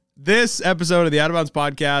This episode of the Out of Bounds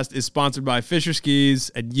podcast is sponsored by Fisher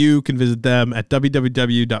Skis, and you can visit them at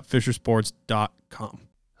www.fishersports.com.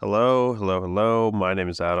 Hello. My name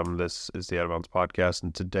is Adam. This is the Out of Bounds podcast,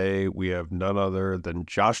 and today we have none other than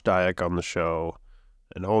Josh Daiek on the show.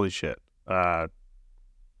 And holy shit,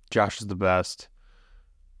 Josh is the best.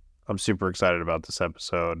 I'm super excited about this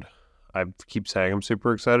episode. I keep saying I'm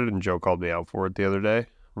super excited, and Joe called me out for it the other day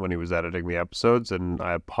when he was editing the episodes, and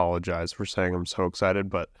I apologize for saying I'm so excited,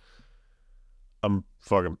 but I'm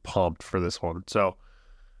fucking pumped for this one. So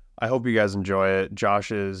I hope you guys enjoy it.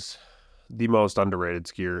 Josh is the most underrated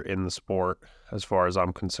skier in the sport as far as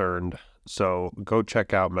I'm concerned. So go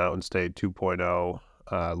check out Mountain State 2.0.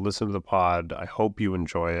 Listen to the pod. I hope you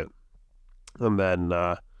enjoy it. And then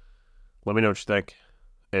let me know what you think.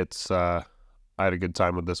 I had a good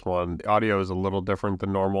time with this one. The audio is a little different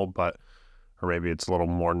than normal, or maybe it's a little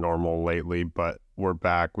more normal lately, but we're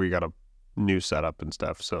back. We got a new setup and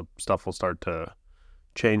stuff, so stuff will start to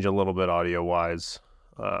change a little bit audio wise,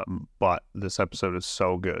 but this episode is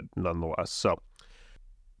so good nonetheless. So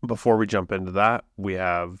before we jump into that, we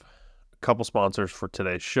have a couple sponsors for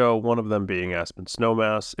today's show, one of them being Aspen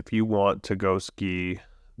Snowmass. If you want to go ski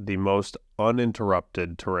the most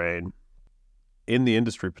uninterrupted terrain in the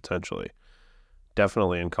industry, potentially,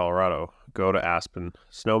 definitely in Colorado, go to Aspen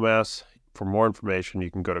Snowmass. For more information,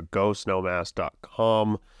 you can go to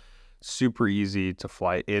gosnowmass.com. Super easy to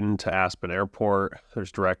fly into Aspen Airport.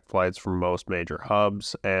 There's direct flights from most major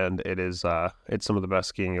hubs, and it's some of the best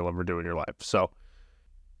skiing you'll ever do in your life. So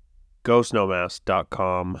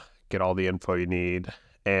gosnowmass.com, get all the info you need,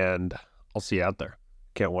 and I'll see you out there.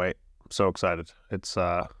 Can't wait. I'm so excited. It's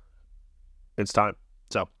time.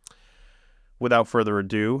 So without further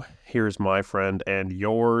ado, here's my friend and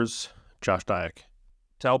yours, Josh Daiek.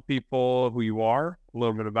 Tell people who you are, a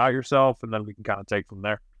little bit about yourself, and then we can kind of take from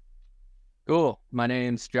there. Cool. My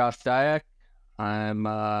name's Josh Daiek.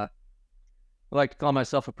 I like to call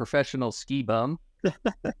myself a professional ski bum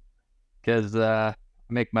because I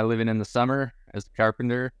make my living in the summer as a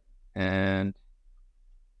carpenter. And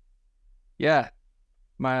yeah,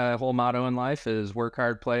 my whole motto in life is work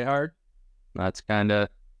hard, play hard. That's kind of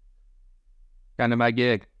my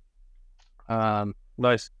gig.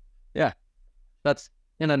 Nice. Yeah, that's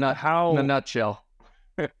in a nutshell.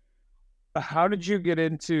 How did you get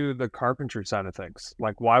into the carpentry side of things?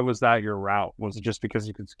 Like, why was that your route? Was it just because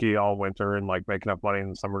you could ski all winter and like make enough money in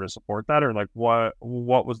the summer to support that, or like what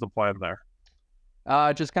was the plan there?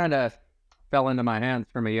 It just kind of fell into my hands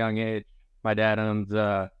from a young age. My dad owns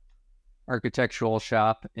a architectural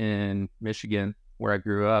shop in Michigan, where I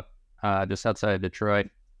grew up, just outside of Detroit.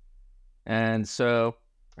 And so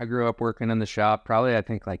I grew up working in the shop, probably I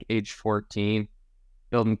think like age 14.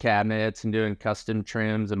 Building cabinets and doing custom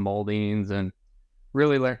trims and moldings and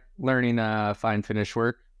really learning fine finish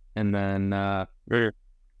work. And then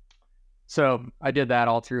so I did that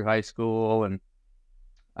all through high school, and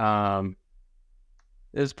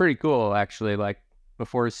it was pretty cool actually, like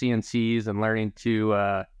before CNCs and learning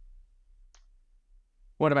to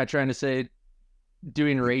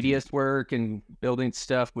doing radius work and building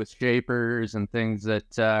stuff with shapers and things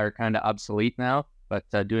that are kind of obsolete now. But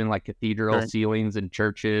doing like cathedral ceilings and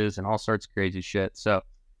churches and all sorts of crazy shit. So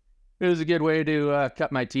it was a good way to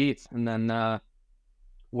cut my teeth. And then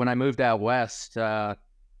when I moved out west, I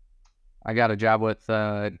got a job with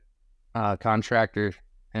a contractor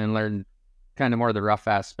and learned kind of more of the rough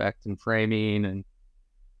aspect and framing and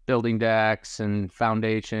building decks and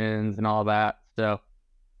foundations and all that. So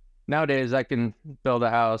nowadays I can build a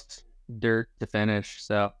house dirt to finish.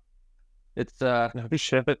 So it's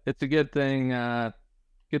it's a good thing.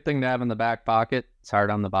 Good thing to have in the back pocket. It's hard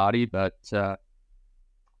on the body, but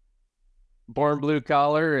born blue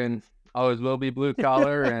collar and always will be blue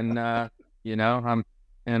collar. And I'm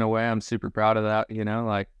super proud of that.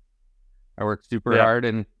 Like I work super hard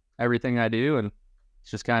in everything I do, and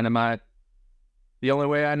it's just kind of the only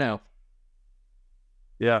way I know.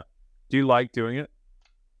 Yeah. Do you like doing it?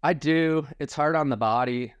 I do. It's hard on the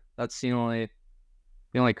body. That's the only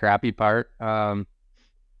crappy part.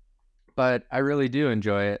 But I really do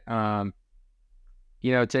enjoy it.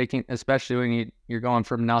 Especially when you're going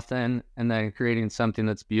from nothing and then creating something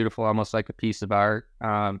that's beautiful, almost like a piece of art.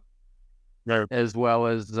 As well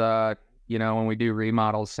as, when we do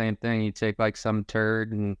remodels, same thing. You take like some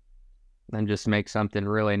turd and then just make something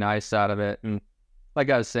really nice out of it. And like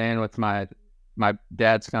I was saying with my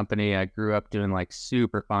dad's company, I grew up doing like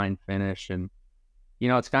super fine finish, and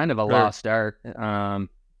it's kind of a lost art.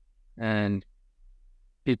 And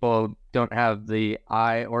people don't have the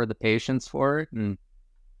eye or the patience for it. And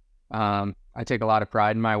I take a lot of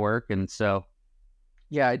pride in my work. And so,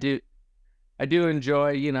 yeah, I do I do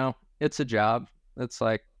enjoy, it's a job. It's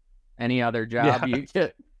like any other job. Yeah. You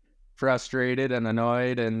get frustrated and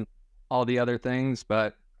annoyed and all the other things.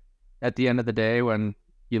 But at the end of the day, when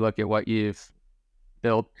you look at what you've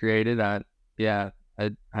built, created, I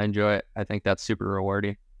enjoy it. I think that's super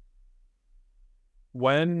rewarding.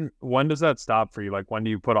 When does that stop for you? Like, when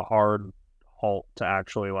do you put a hard halt to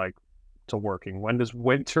actually like to working? When does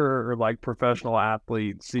winter or like professional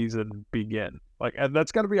athlete season begin? Like, and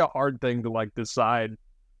that's got to be a hard thing to like decide.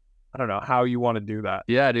 I don't know how you want to do that.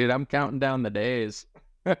 Yeah, dude, I'm counting down the days.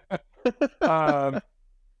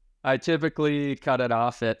 I typically cut it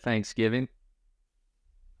off at Thanksgiving.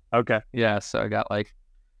 Okay. Yeah, so I got like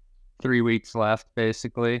 3 weeks left,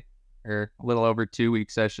 basically, or a little over 2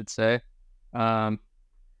 weeks, I should say. But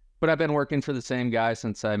I've been working for the same guy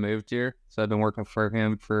since I moved here. So I've been working for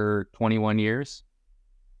him for 21 years.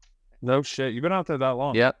 No shit. You've been out there that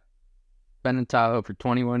long? Yep. Been in Tahoe for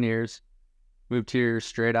 21 years. Moved here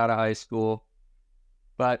straight out of high school.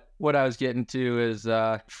 But what I was getting to is,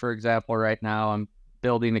 for example, right now I'm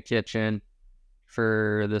building a kitchen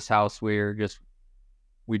for this house. We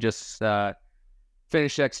just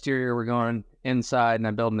finished exterior. We're going inside, and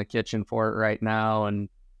I'm building the kitchen for it right now. And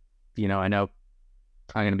I know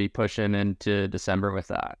I'm going to be pushing into December with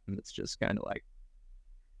that. And it's just kind of like,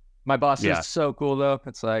 my boss is so cool though.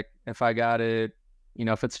 It's like, if I got it,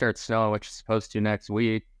 if it starts snowing, which is supposed to next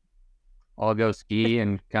week, I'll go ski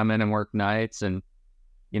and come in and work nights. And,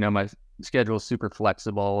 my schedule is super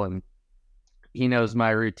flexible, and he knows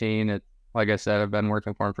my routine. Like I said, I've been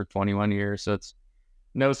working for him for 21 years. So it's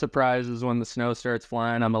no surprises when the snow starts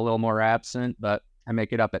flying. I'm a little more absent, but I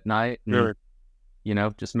make it up at night and,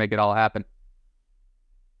 just make it all happen.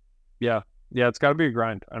 Yeah. Yeah. It's got to be a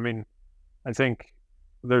grind. I mean, I think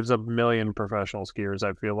there's a million professional skiers,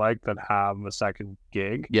 I feel like, that have a second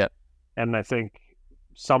gig. Yeah. And I think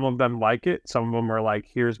some of them like it. Some of them are like,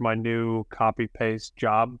 here's my new copy paste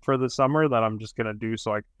job for the summer that I'm just going to do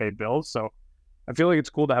so I can pay bills. So I feel like it's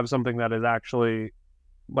cool to have something that is actually,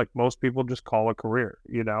 like, most people just call a career,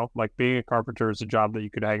 like being a carpenter is a job that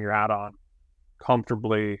you could hang your hat on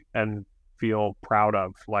comfortably and feel proud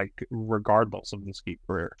of, like, regardless of the ski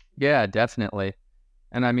career. Yeah, definitely.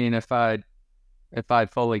 And I mean, if I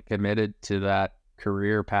fully committed to that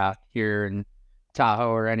career path here in Tahoe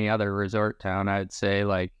or any other resort town, I'd say,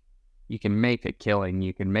 like, you can make a killing,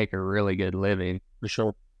 you can make a really good living. For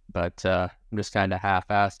sure. But I'm just kind of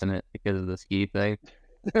half-assing it because of the ski thing.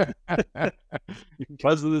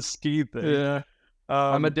 Because of the ski thing. Yeah.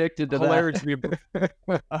 I'm addicted to hilarious that.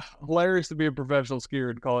 Hilarious to be a professional skier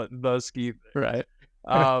and call it the ski thing. Right.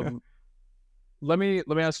 Let me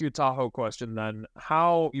ask you a Tahoe question then.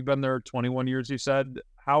 How, you've been there 21 years, you said.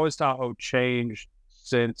 How has Tahoe changed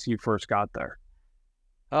since you first got there?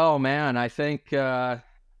 Oh man, I think South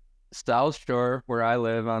Shore, where I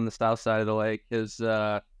live on the south side of the lake, has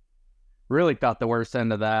really caught the worst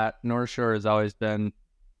end of that. North Shore has always been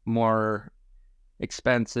more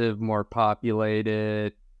expensive, more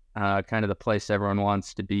populated, kind of the place everyone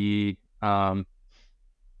wants to be. South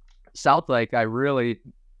Lake,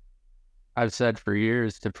 I've said for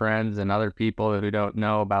years to friends and other people who don't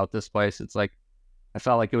know about this place, it's like, I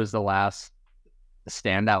felt like it was the last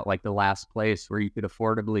standout, like the last place where you could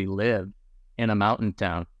affordably live in a mountain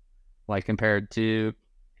town. Like, compared to,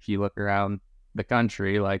 if you look around the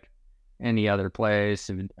country, like any other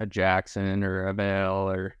place, a Jackson or a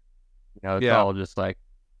Vail, or, it's all just like,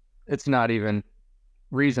 it's not even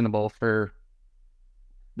reasonable for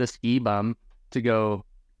the ski bum to go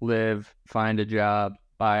live, find a job,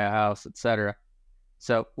 buy a house, etc.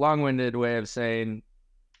 So, long-winded way of saying,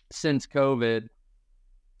 since COVID,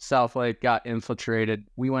 South Lake got infiltrated.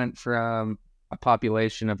 We went from a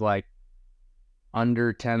population of like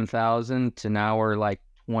under 10,000 to now we're like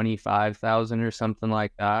 25,000 or something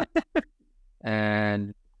like that.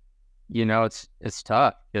 And it's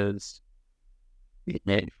tough because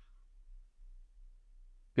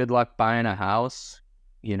good luck buying a house.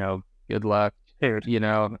 Good luck.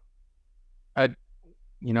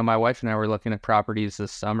 My wife and I were looking at properties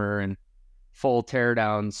this summer and full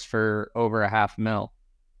teardowns for over $500,000.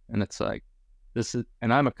 And it's like,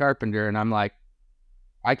 and I'm a carpenter, and I'm like,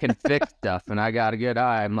 I can fix stuff, and I got a good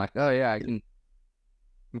eye. I'm like, oh yeah, I'm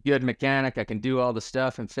a good mechanic. I can do all the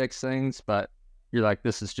stuff and fix things. But you're like,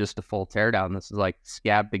 this is just a full teardown. This is like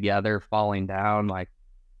scabbed together, falling down, like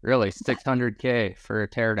really $600K for a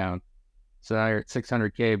teardown. So now you're at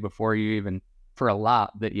 $600K before you even, for a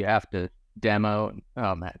lot that you have to demo.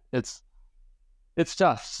 Oh man, it's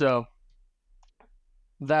tough. So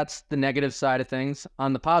that's the negative side of things.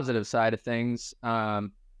 On the positive side of things,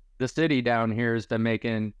 the city down here has been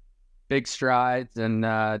making big strides, and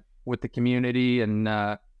with the community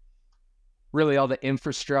and really all the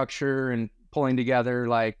infrastructure and pulling together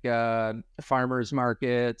like farmers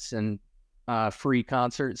markets and free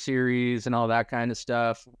concert series and all that kind of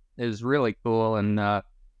stuff is really cool and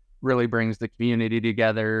really brings the community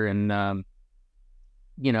together and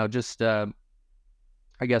just I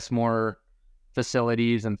guess more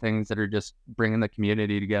facilities and things that are just bringing the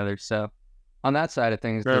community together. So on that side of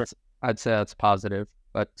things, Sure. I'd say that's positive,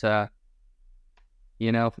 but it's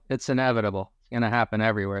inevitable. It's going to happen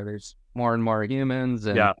everywhere. There's more and more humans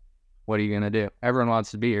and Yeah. what are you going to do? Everyone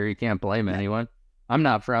wants to be here. You can't blame anyone. I'm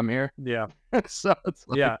not from here. Yeah. So it's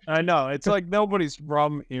like, Yeah, I know. It's like nobody's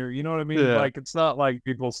from here. You know what I mean? Yeah. Like, it's not like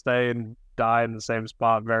people stay and die in the same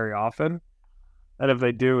spot very often. And if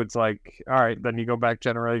they do, it's like, all right, then you go back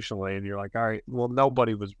generationally and you're like, all right, well,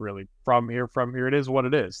 nobody was really from here. It is what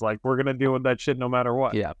it is. Like, we're going to deal with that shit no matter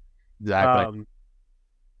what. yeah, exactly.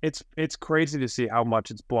 It's crazy to see how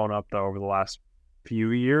much it's blown up, though, over the last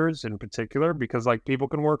few years in particular, because, like, people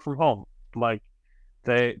can work from home. Like,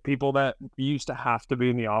 people that used to have to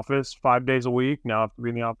be in the office 5 days a week now have to be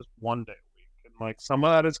in the office 1 day a week. And like some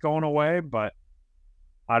of that is going away, but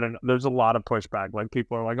I don't know. There's a lot of pushback. Like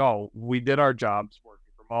people are like, "Oh, we did our jobs working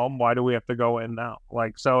from home. Why do we have to go in now?"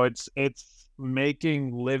 Like, so it's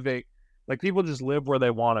making living like people just live where they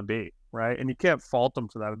want to be, right? And you can't fault them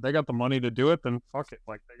for that. If they got the money to do it, then fuck it.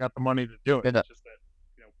 Like they got the money to do it. Yeah. It's just that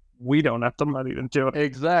we don't have the money to do it.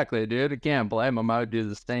 Exactly, dude. I can't blame them. I would do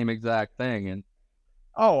the same exact thing. And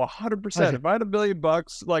Oh, 100%. If I had $1 million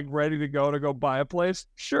like ready to go buy a place,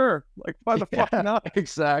 sure. Like why the fuck not?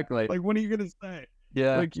 Exactly. Like what are you gonna say?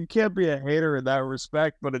 Yeah. Like you can't be a hater in that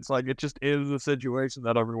respect, but it's like it just is the situation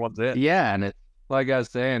that everyone's in. Yeah, and it, like I was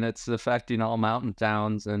saying, it's affecting all mountain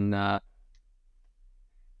towns, and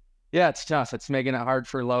yeah, it's tough. It's making it hard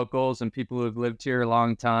for locals and people who've lived here a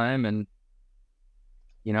long time, and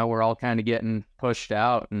we're all kind of getting pushed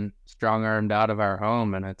out and strong-armed out of our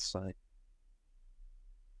home, and it's like,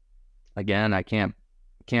 again, I can't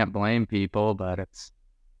blame people, but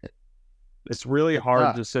It's really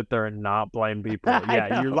hard to sit there and not blame people.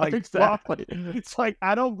 Yeah, you're like, exactly. It's like,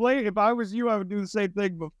 I don't blame. If I was you, I would do the same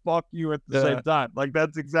thing, but fuck you at the same time. Like,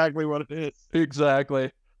 that's exactly what it is.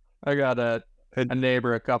 Exactly. I got a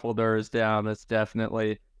neighbor a couple doors down that's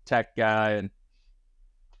definitely tech guy, and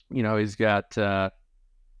he's got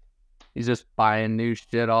he's just buying new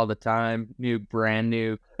shit all the time, brand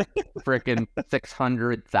new freaking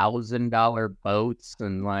 $600,000 boats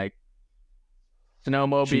and like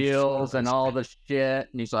snowmobiles and all the shit.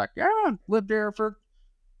 And he's like, yeah, I've lived here for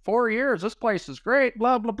 4 years. This place is great,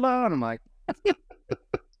 blah, blah, blah. And I'm like,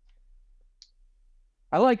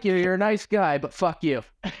 I like you. You're a nice guy, but fuck you.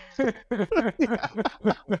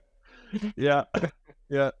 Yeah.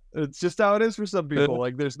 Yeah. It's just how it is for some people.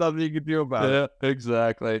 Like, there's nothing you can do about it. Yeah,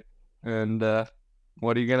 exactly. And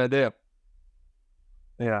what are you going to do?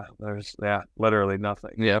 Yeah. There's, literally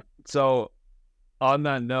nothing. Yeah. So, on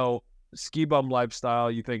that note, ski bum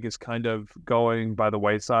lifestyle, you think, is kind of going by the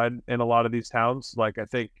wayside in a lot of these towns? Like, I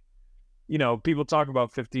think, people talk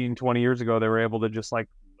about 15, 20 years ago, they were able to just like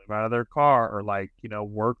live out of their car or like,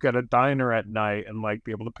 work at a diner at night and like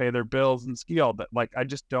be able to pay their bills and ski all that. Like, I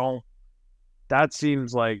just don't, that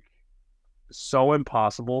seems like so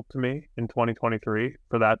impossible to me in 2023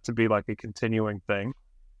 for that to be like a continuing thing.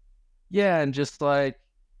 Yeah. And just like,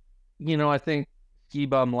 I think ski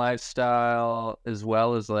bum lifestyle as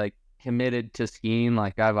well as like committed to skiing.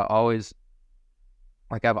 Like I've always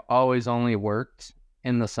only worked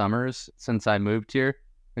in the summers since I moved here.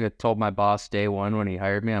 Like I told my boss day one when he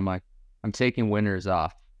hired me, I'm like, I'm taking winters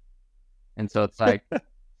off. And so it's like,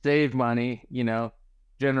 save money,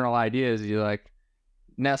 general idea is you like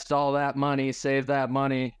nest all that money, save that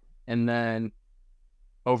money, and then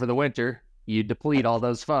over the winter, you deplete all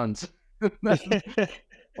those funds.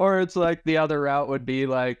 Or it's like the other route would be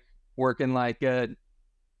like working like a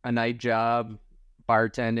night job,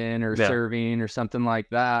 bartending or serving or something like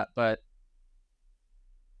that. But,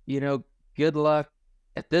 good luck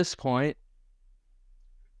at this point.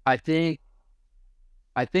 I think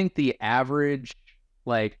the average,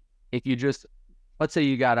 like if you just, let's say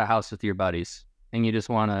you got a house with your buddies and you just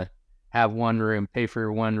want to have one room, pay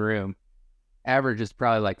for one room, average is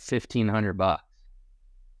probably like $1,500.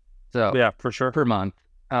 So yeah, for sure, per month.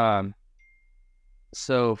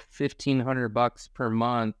 So $1,500 per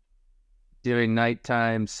month doing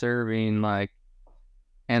nighttime serving, like,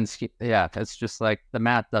 and it's just like the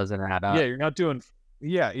math doesn't add up. Yeah, you're not doing.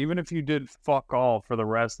 Yeah, even if you did fuck all for the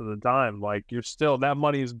rest of the time, like you're still, that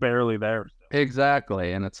money is barely there.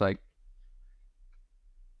 Exactly, and it's like,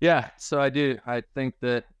 yeah. So I think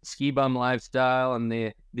that ski bum lifestyle and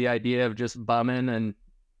the idea of just bumming and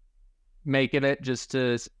making it just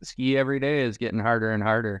to ski every day is getting harder and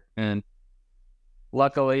harder. And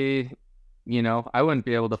luckily, you know, I wouldn't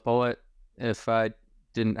be able to pull it if I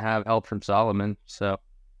didn't have help from Solomon. So,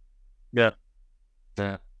 Yeah.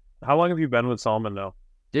 yeah. How long have you been with Solomon now?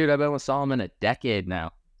 Dude, I've been with Solomon a decade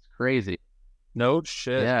now. It's crazy. No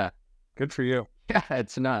shit. Yeah. Good for you. Yeah,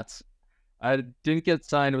 it's nuts. I didn't get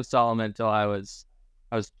signed with Solomon until I was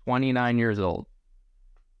 29 years old.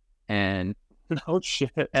 And No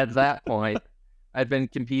shit. at that point, I'd been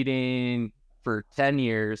competing for 10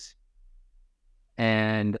 years,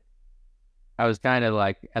 and I was kind of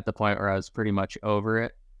like at the point where I was pretty much over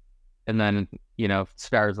it. And then, you know,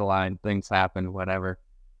 stars align, things happen, whatever.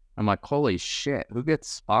 I'm like, holy shit, who gets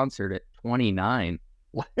sponsored at 29?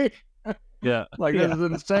 Like, Yeah. like Yeah. this is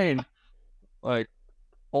insane. Like,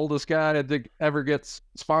 oldest guy that ever gets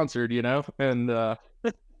sponsored, you know? And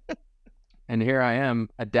and here I am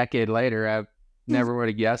a decade later. I never would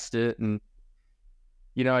have guessed it. And,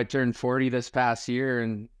 you know, I turned 40 this past year,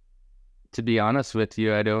 and to be honest with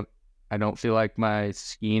you, I don't feel like my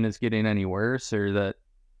skiing is getting any worse, or that,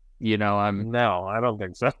 you know, No, I don't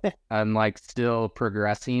think so. I'm like still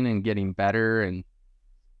progressing and getting better and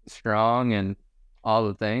strong and all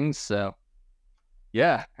the things. So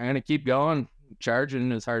yeah, I'm gonna keep going,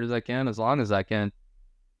 charging as hard as I can, as long as I can.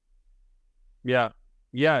 Yeah.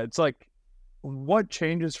 Yeah. It's like, what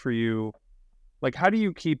changes for you? Like, how do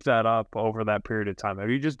you keep that up over that period of time? Have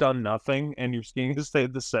you just done nothing and your skiing has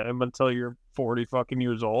stayed the same until you're 40 fucking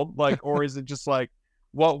years old? Like, or is it just like,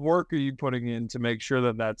 what work are you putting in to make sure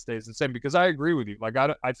that that stays the same? Because I agree with you. Like,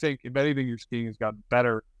 I think if anything, your skiing has gotten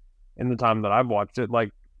better in the time that I've watched it.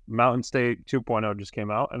 Like, Mountain State 2.0 just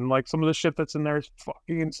came out, and like some of the shit that's in there is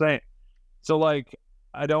fucking insane. So like,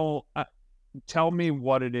 tell me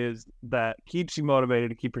what it is that keeps you motivated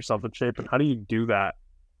to keep yourself in shape, and how do you do that?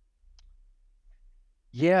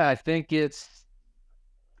 Yeah, I think it's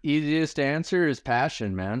easiest answer is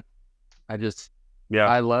passion, man. Yeah.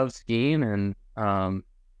 I love skiing, and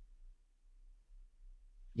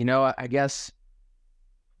you know, I guess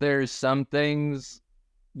there's some things,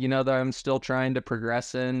 you know, that I'm still trying to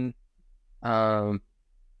progress in. But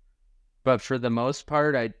for the most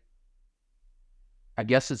part, I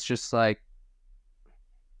guess it's just like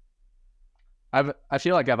I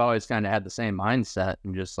feel like I've always kind of had the same mindset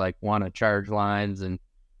and just like want to charge lines and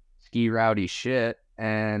ski rowdy shit.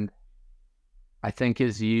 And I think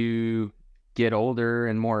as you get older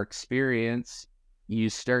and more experience, you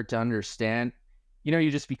start to understand, you know, you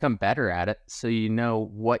just become better at it. So you know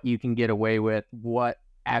what you can get away with, what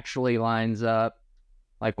actually lines up.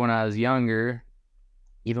 Like when I was younger,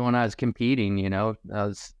 even when I was competing, you know, I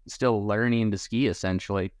was still learning to ski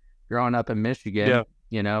essentially. Growing up in Michigan, Yeah.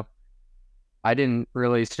 you know, I didn't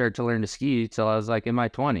really start to learn to ski till I was like in my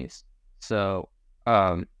 20s. So,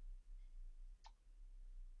 so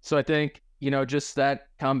I think, you know, just that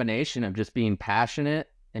combination of just being passionate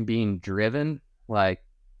and being driven, like,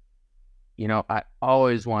 you know, I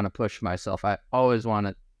always want to push myself. I always want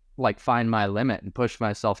to like find my limit and push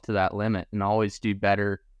myself to that limit and always do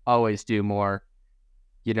better, always do more.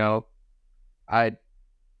 You know, a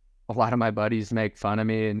lot of my buddies make fun of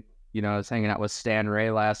me, and, you know, I was hanging out with Stan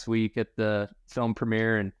Ray last week at the film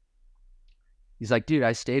premiere, and he's like, dude,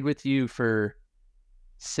 I stayed with you for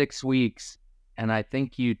 6 weeks, and I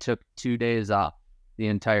think you took 2 days off the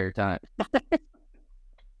entire time.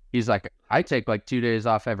 He's like, I take like 2 days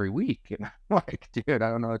off every week. And I'm like, dude,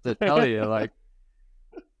 I don't know what to tell you. Like,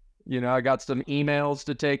 you know, I got some emails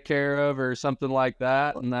to take care of or something like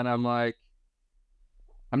that. And then I'm like,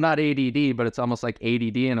 I'm not ADD, but it's almost like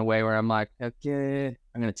ADD in a way where I'm like, okay,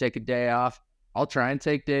 I'm going to take a day off. I'll try and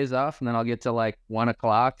take days off, and then I'll get to like 1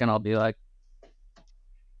 o'clock and I'll be like,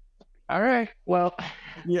 all right, well,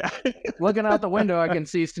 Yeah. looking out the window, I can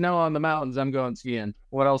see snow on the mountains. I'm going skiing.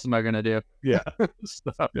 What else am I going to do? Yeah.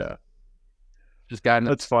 So, Yeah. just got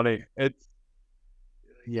That's funny. That's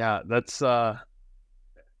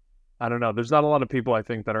I don't know. There's not a lot of people, I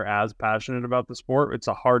think, that are as passionate about the sport. It's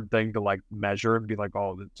a hard thing to like measure and be like,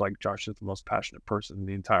 oh, it's like Josh is the most passionate person in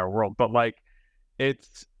the entire world. But like, it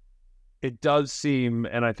does seem,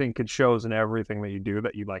 and I think it shows in everything that you do,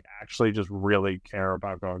 that you like actually just really care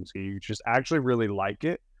about going ski. You just actually really like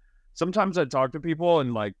it. Sometimes I talk to people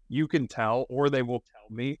and like you can tell, or they will tell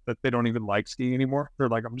me that they don't even like skiing anymore. They're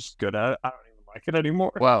like, I'm just good at it. I don't even like it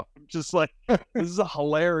anymore. wow. I'm just like, this is a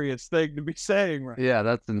hilarious thing to be saying, right? Yeah,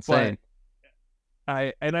 that's insane.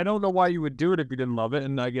 I don't know why you would do it if you didn't love it.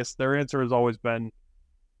 And I guess their answer has always been,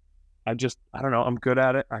 I don't know, I'm good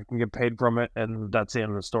at it. I can get paid from it, and that's the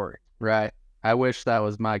end of the story. Right. I wish that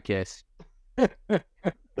was my case.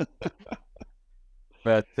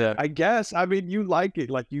 But I guess. I mean, you like it.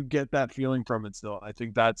 Like, you get that feeling from it still. I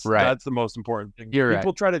think that's Right. the most important thing. You're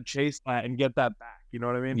People right. try to chase that and get that back. You know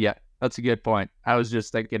what I mean? Yeah, that's a good point. I was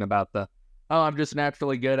just thinking about I'm just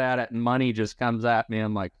naturally good at it, and money just comes at me.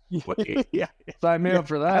 I'm like, Yeah. sign me up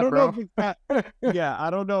for that, I don't bro. know if it's that. Yeah, I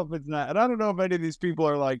don't know if it's that. And I don't know if any of these people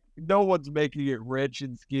are like, no one's making it rich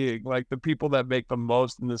in skiing. Like, the people that make the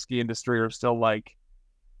most in the ski industry are still like,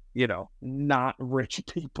 you know, not rich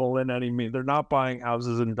people in any means. They're not buying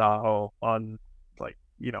houses in Tahoe on, like,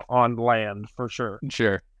 you know, on land for sure.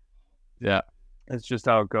 Sure. Yeah. It's just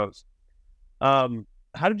how it goes.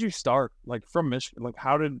 How did you start? Like, from Michigan? Like,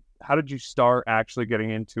 how did you start actually getting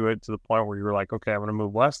into it to the point where you were like, okay, I'm gonna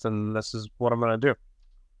move west, and this is what I'm gonna do?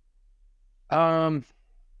 I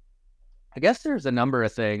guess there's a number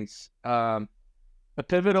of things. A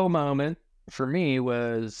pivotal moment for me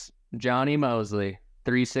was Johnny Mosley,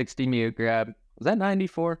 360 mute grab. Was that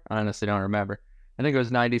 94? I honestly don't remember. I think it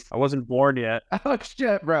was 90. I wasn't born yet. Oh,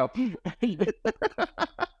 shit, bro.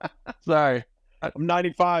 Sorry. I'm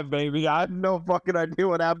 95, baby. I have no fucking idea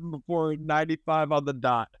what happened before 95 on the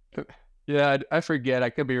dot. Yeah, I forget. I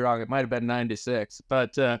could be wrong. It might have been 96.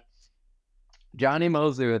 But Johnny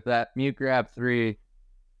Mosley with that mute grab 3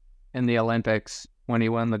 in the Olympics when he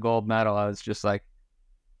won the gold medal, I was just like,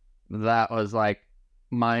 that was like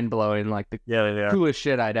mind-blowing, like the coolest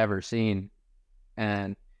shit I'd ever seen.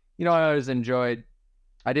 And, you know, I always enjoyed,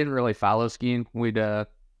 I didn't really follow skiing. We'd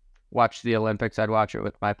watch the Olympics. I'd watch it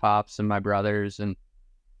with my pops and my brothers. And,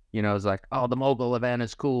 you know, it was like, oh, the mogul event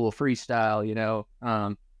is cool, freestyle, you know.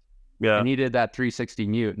 Yeah. And he did that 360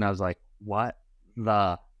 mute. And I was like, what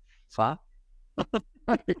the fuck?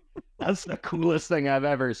 That's the coolest thing I've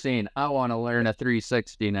ever seen. I want to learn a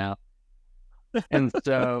 360 now. And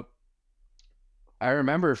so I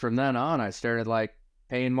remember from then on, I started like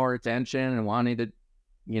paying more attention and wanting to,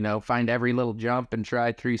 you know, find every little jump and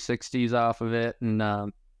try 360s off of it.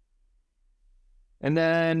 And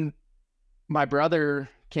then my brother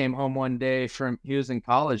came home one day he was in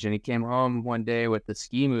college, and he came home one day with the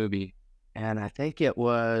ski movie. And I think it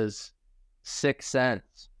was Sixth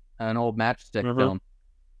Sense, an old Matchstick film.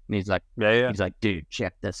 And he's like, he's like, dude,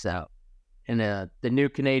 check this out. And the new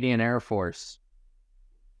Canadian Air Force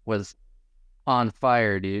was on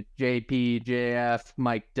fire, dude. JP, JF,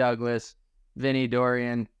 Mike Douglas, Vinny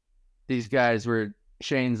Dorian. These guys were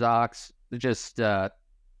Shane Zox, just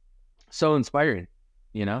so inspiring,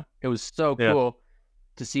 you know? It was so cool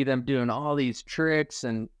to see them doing all these tricks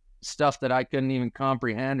and stuff that I couldn't even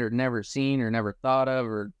comprehend or never seen or never thought of,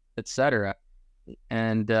 or etc.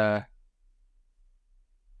 And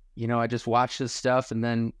you know, I just watched this stuff, and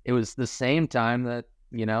then it was the same time that,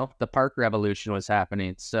 you know, the park revolution was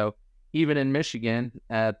happening. So even in Michigan,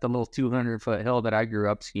 at the little 200-foot hill that I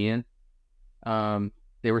grew up skiing,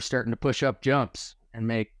 they were starting to push up jumps and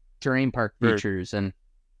make terrain park features, and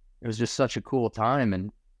it was just such a cool time.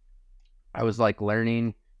 And I was like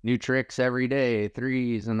learning new tricks every day,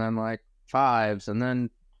 3s, and then like 5s, and then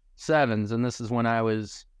 7s. And this is when I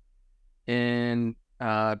was in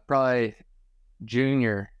probably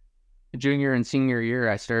junior and senior year.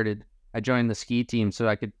 I joined the ski team so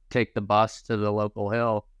I could take the bus to the local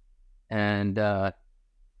hill, and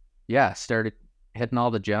started hitting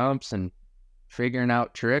all the jumps and figuring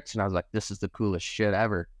out tricks. And I was like, this is the coolest shit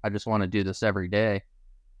ever. I just want to do this every day.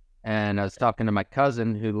 And I was talking to my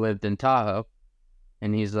cousin who lived in Tahoe,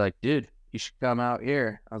 and he's like, dude, you should come out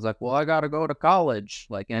here. I was like, well, I got to go to college.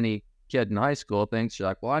 Like any kid in high school thinks. You're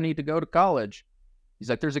like, well, I need to go to college. He's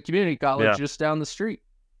like, there's a community college just down the street.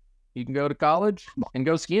 You can go to college and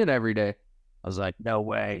go skiing every day. I was like, no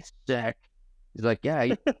way, sick. He's like,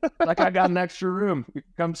 yeah, like I got an extra room. You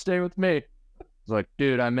can come stay with me. I was like,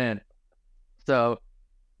 dude, I'm in. So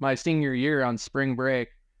my senior year on spring break,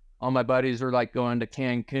 all my buddies were like going to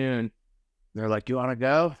Cancun. They're like, you want to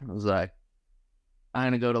go? I was like, I'm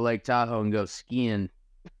going to go to Lake Tahoe and go skiing.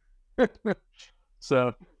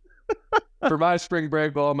 So for my spring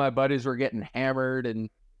break, all my buddies were getting hammered and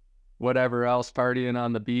whatever else, partying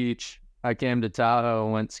on the beach. I came to Tahoe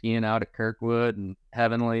and went skiing out at Kirkwood and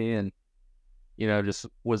Heavenly, and, you know, just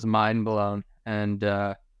was mind blown. And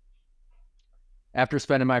after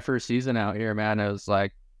spending my first season out here, man, I was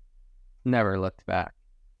like, never looked back.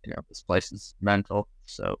 You know, this place is mental.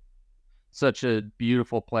 So such a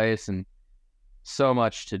beautiful place and so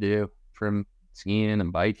much to do, from skiing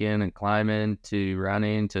and biking and climbing to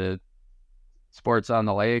running to sports on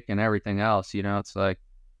the lake and everything else. You know, it's like,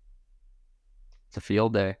 it's a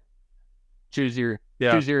field day. Choose your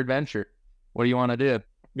adventure. What do you want to do?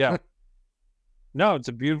 Yeah. No, it's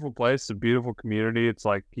a beautiful place. It's a beautiful community. It's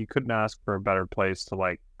like, you couldn't ask for a better place to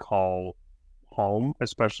like call home,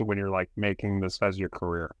 especially when you're like making this as your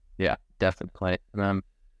career. Yeah, definitely. And I'm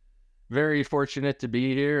very fortunate to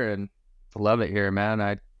be here and to love it here, man.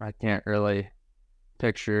 I can't really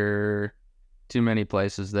picture too many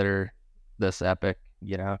places that are this epic,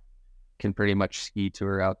 you know. Can pretty much ski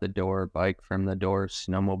tour out the door, bike from the door,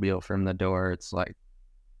 snowmobile from the door. It's like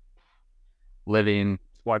living.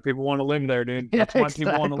 That's why people want to live there, dude. Yeah, That's why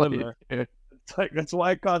people want to live exactly. there. It's like that's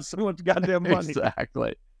why it costs so much goddamn money.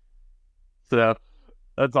 Exactly. So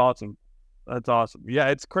That's awesome. That's awesome. Yeah,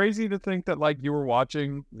 it's crazy to think that like you were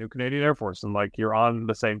watching New Canadian Air Force and like you're on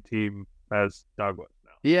the same team as Douglas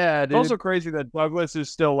now. yeah, It's dude. also crazy that Douglas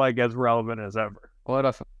is still like as relevant as ever. What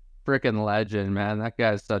a freaking legend, man. That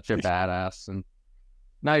guy's such a badass and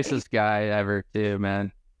nicest guy ever, too,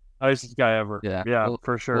 man. Nicest guy ever. Yeah. Yeah,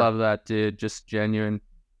 for sure. Love that dude. Just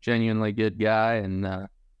genuinely good guy. And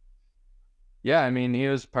yeah, I mean, he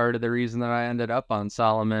was part of the reason that I ended up on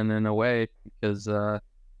Solomon in a way, because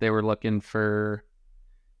they were looking for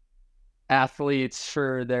athletes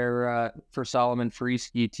for their for Solomon Free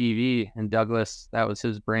Ski TV, and Douglas, that was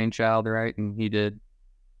his brainchild, right? And he did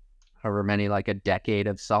however many, like a decade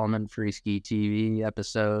of Solomon Free Ski TV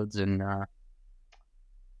episodes, and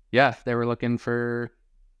yeah, they were looking for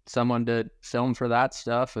someone to film for that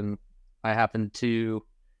stuff, and I happened to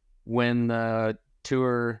win the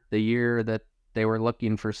tour the year that they were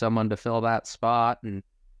looking for someone to fill that spot, and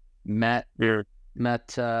met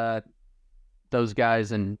those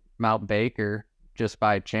guys in Mount Baker just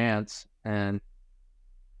by chance, and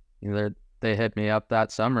you know, they hit me up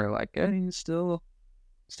that summer like, "Hey, you still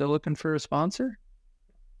looking for a sponsor?"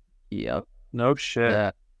 Yep. No shit.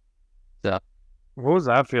 Yeah. So, What was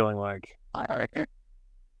that feeling like?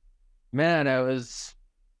 man,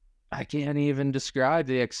 I can't even describe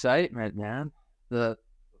the excitement, man.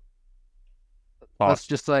 That's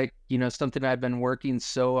just like, you know, something I've been working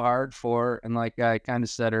so hard for. And like I kind of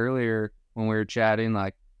said earlier when we were chatting,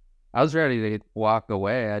 like I was ready to walk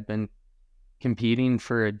away. I'd been competing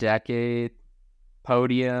for a decade,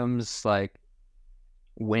 podiums, like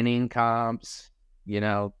winning comps, you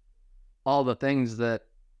know, all the things that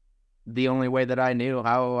the only way that I knew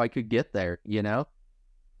how I could get there, you know,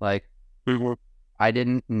 like I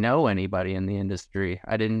didn't know anybody in the industry.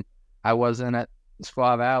 I wasn't at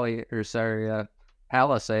Squaw Valley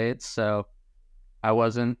Palisades, so I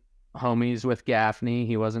wasn't homies with Gaffney.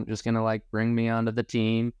 He wasn't just gonna like bring me onto the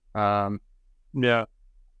team. Yeah.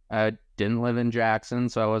 I didn't live in Jackson,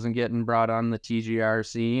 so I wasn't getting brought on the TGR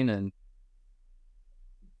scene. And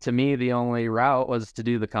to me, the only route was to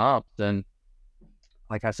do the comps. And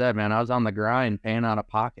like I said, man, I was on the grind, paying out of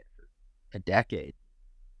pocket for a decade.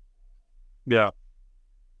 Yeah.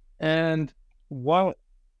 And What?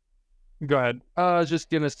 Go ahead. I was just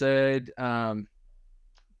gonna say,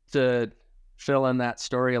 to fill in that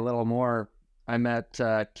story a little more, I met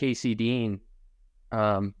Casey Dean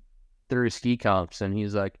through ski comps, and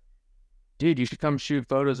he's like, "Dude, you should come shoot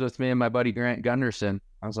photos with me and my buddy Grant Gunderson."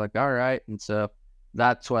 I was like, "All right," and so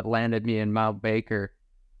that's what landed me in Mount Baker.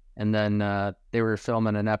 And then they were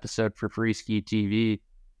filming an episode for Free Ski TV.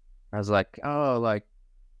 I was like, "Oh, like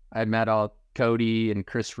I met all Cody and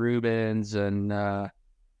Chris Rubens, and I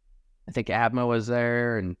think Abma was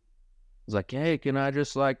there, and I was like, hey, can I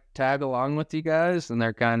just like tag along with you guys?" And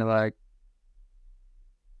they're kind of like,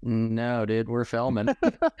 "No, dude, we're filming."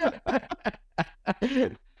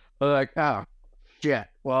 They're like, "Oh, shit.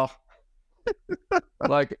 Well,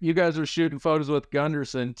 like you guys are shooting photos with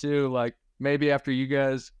Gunderson too. Like maybe after you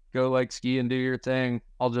guys go like ski and do your thing,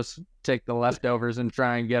 I'll just take the leftovers and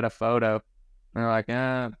try and get a photo." And they're like,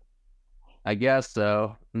 I guess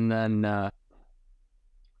so. And then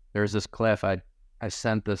there's this cliff. I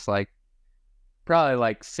sent this like probably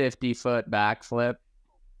like 50-foot backflip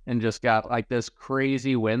and just got like this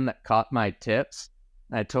crazy wind that caught my tips.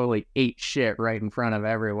 I totally ate shit right in front of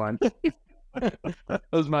everyone. That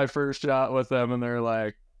was my first shot with them, and they're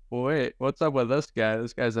like, "Wait, what's up with this guy?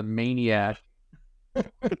 This guy's a maniac."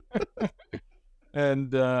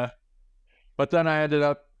 And but then I ended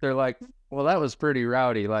up, they're like, "Well, that was pretty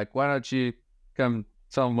rowdy. Like, why don't you come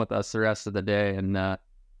film with us the rest of the day?" And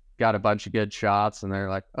got a bunch of good shots, and they're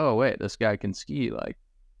like, "Oh, wait, this guy can ski. Like,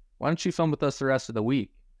 why don't you film with us the rest of the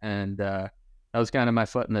week?" And that was kind of my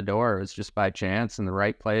foot in the door. It was just by chance in the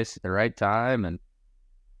right place at the right time. And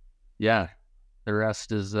yeah, the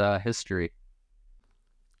rest is history.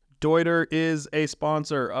 Deuter is a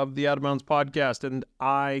sponsor of the Out of Bounds podcast, and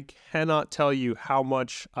I cannot tell you how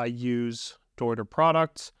much I use Deuter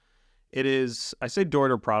products. I say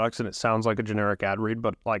Deuter products, and it sounds like a generic ad read,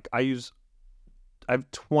 but like I have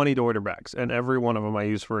 20 Deuter bags, and every one of them I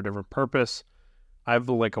use for a different purpose. I have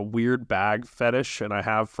like a weird bag fetish, and I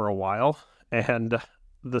have for a while, and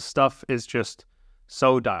the stuff is just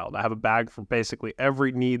so dialed. I have a bag for basically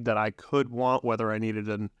every need that I could want, whether I needed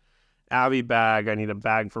an Abbey bag, I need a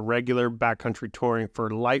bag for regular backcountry touring,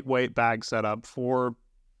 for lightweight bag setup, for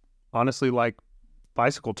honestly like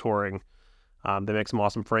bicycle touring. They make some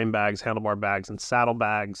awesome frame bags, handlebar bags, and saddle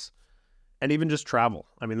bags, and even just travel.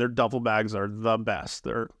 I mean, their duffel bags are the best.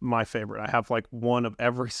 They're my favorite. I have like one of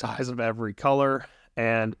every size of every color,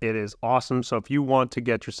 and it is awesome. So if you want to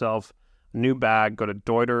get yourself a new bag, go to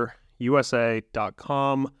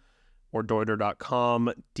deuterusa.com or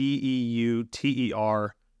deuter.com, DEUTER,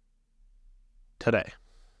 today.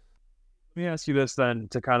 Let me ask you this then,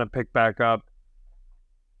 to kind of pick back up.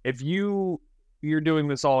 If you're doing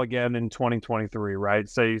this all again in 2023, right?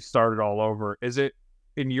 Say you started all over. Is it,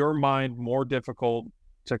 in your mind, more difficult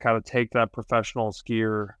to kind of take that professional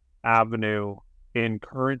skier avenue in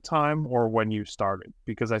current time or when you started?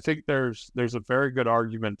 Because I think there's a very good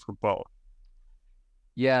argument for both.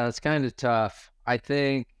 Yeah, it's kind of tough. I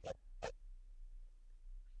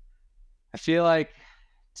feel like,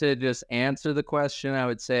 to just answer the question, I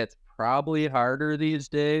would say it's probably harder these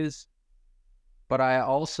days. But I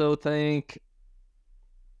also think,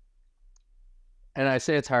 and I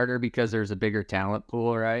say it's harder because there's a bigger talent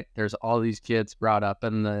pool, right? There's all these kids brought up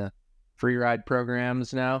in the free ride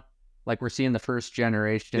programs now. Like, we're seeing the first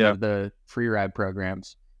generation of the free ride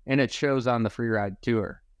programs, and it shows on the free ride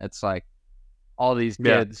tour. It's like all these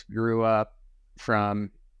kids grew up from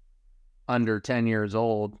under 10 years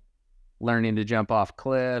old, learning to jump off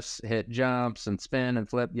cliffs, hit jumps and spin and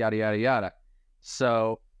flip, yada, yada, yada.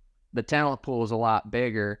 So the talent pool is a lot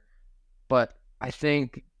bigger. But I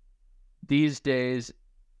think these days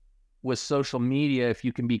with social media, if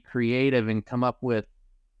you can be creative and come up with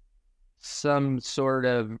some sort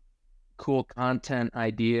of cool content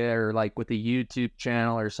idea, or like with a YouTube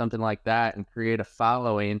channel or something like that, and create a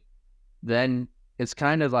following, then it's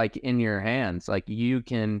kind of like in your hands. Like, you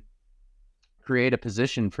can create a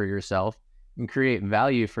position for yourself and create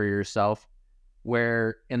value for yourself,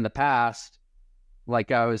 where in the past,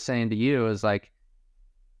 like I was saying to you, is like,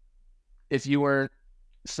 if you weren't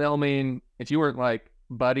like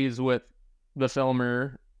buddies with the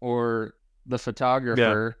filmer or the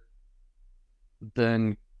photographer,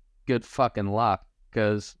 then good fucking luck.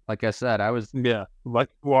 Because like I said, Like,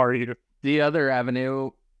 who are you? the other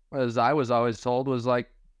avenue, as I was always told, was like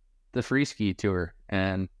the free ski tour.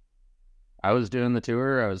 And I was doing the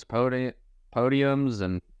tour, I was podiums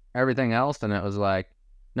and everything else, and it was like,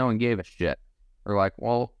 no one gave a shit. Or like,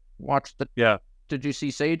 well, did you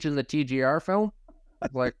see Sage in the TGR film?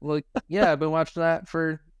 Like, yeah, I've been watching that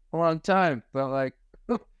for a long time, but like,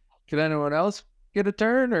 can anyone else get a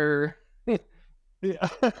turn, or Yeah.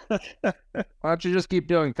 why don't you just keep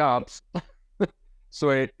doing comps?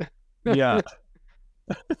 Sweet. Yeah.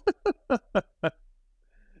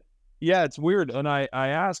 Yeah, it's weird. And I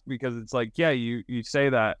ask because it's like, yeah, you say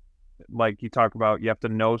that, like, you talk about you have to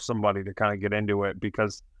know somebody to kind of get into it,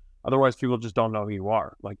 because otherwise people just don't know who you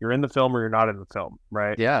are. Like, you're in the film or you're not in the film,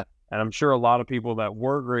 right? Yeah. And I'm sure a lot of people that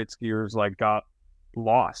were great skiers like got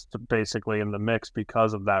lost basically in the mix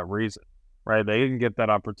because of that reason, right? They didn't get that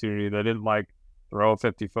opportunity. They didn't like throw a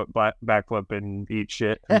 50-foot backflip and eat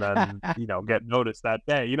shit and then, get noticed that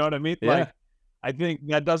day. You know what I mean? Yeah. Like, I think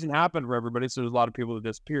that doesn't happen for everybody. So there's a lot of people that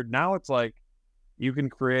disappeared. Now it's like you can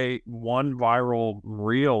create one viral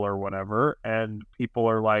reel or whatever, and people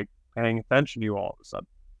are like paying attention to you all of a sudden.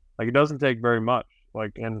 Like, it doesn't take very much.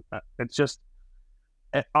 Like, and it's just,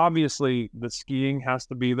 obviously the skiing has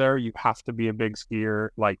to be there. You have to be a big skier.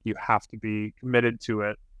 Like, you have to be committed to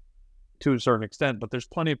it to a certain extent. But there's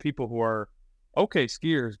plenty of people who are okay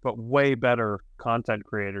skiers, but way better content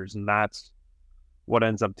creators, and that's what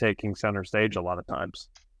ends up taking center stage a lot of times.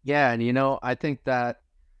 Yeah, and I think that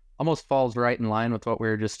almost falls right in line with what we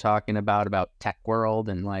were just talking about tech world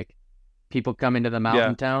and like people coming to the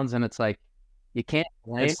mountain towns, and it's like, you can't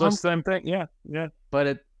blame It's them. the same thing. Yeah. But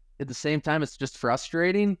at the same time, it's just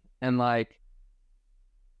frustrating. And like,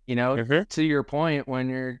 to your point, when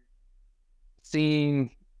you're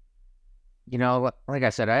seeing, like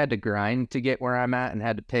I said, I had to grind to get where I'm at and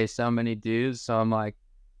had to pay so many dues. So I'm like,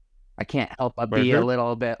 I can't help but be a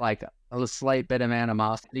little bit like a slight bit of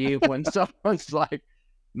animosity when someone's like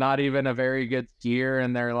not even a very good skier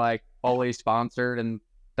and they're like fully sponsored and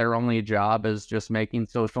their only job is just making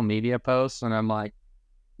social media posts. And I'm like,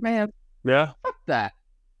 man, fuck that.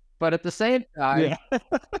 But at the same time,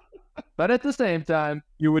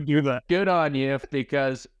 you would do that. Good on you,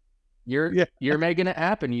 because you're making it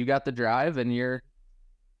happen. You got the drive, and you're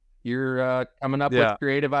coming up with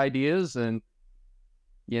creative ideas, and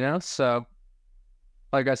so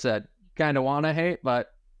like I said, kind of want to hate,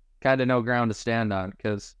 but kind of no ground to stand on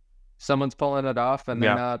because someone's pulling it off and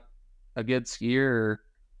they're not a good skier or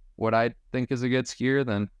what I think is a good skier,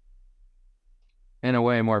 then in a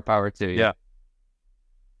way, more power to you. Yeah.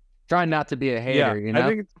 Trying not to be a hater, you know? I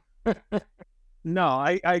think no,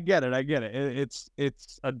 I get it. I get it.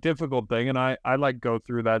 It's a difficult thing, and I like go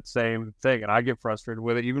through that same thing, and I get frustrated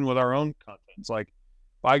with it, even with our own content. It's like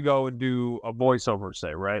if I go and do a voiceover,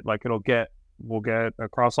 say, right, like we'll get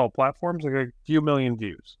across all platforms like a few million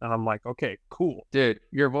views, and I'm like, okay, cool, dude,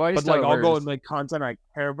 your voice. But like, I'll go and make content I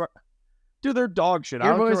care about. Dude, they're dog shit.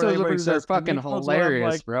 Your voiceovers are fucking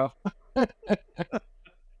hilarious, like, bro.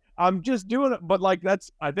 I'm just doing it, but like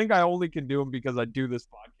I think I only can do them because I do this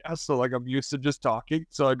podcast. So like I'm used to just talking,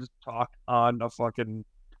 so I just talk on a fucking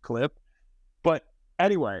clip. But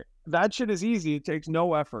anyway, that shit is easy. It takes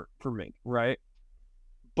no effort for me, right?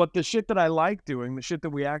 But the shit that I like doing, the shit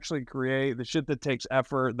that we actually create, the shit that takes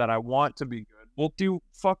effort, that I want to be good, we'll do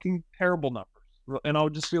fucking terrible numbers. And I'll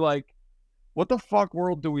just be like, what the fuck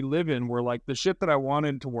world do we live in where like the shit that I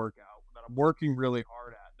wanted to work out, that I'm working really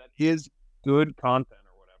hard at, that is good content,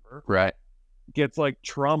 right, gets like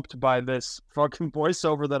trumped by this fucking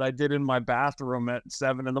voiceover that I did in my bathroom at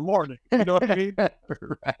 7 a.m. You know what I mean?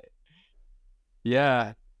 Right.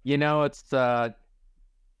 Yeah. You know, it's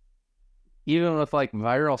even with like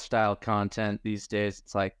viral style content these days,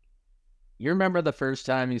 it's like you remember the first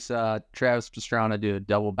time you saw Travis Pastrana do a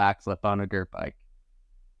double backflip on a dirt bike,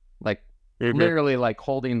 like literally like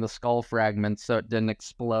holding the skull fragments so it didn't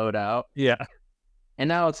explode out. Yeah. And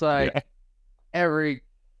now it's like every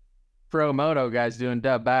pro moto guys doing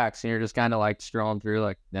dub backs, and you're just kind of like strolling through,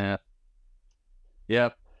 like, nah,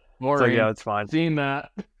 yep, boring. So, yeah, it's fine. Seen that?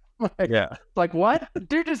 Like, yeah, like what?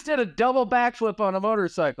 Dude just did a double backflip on a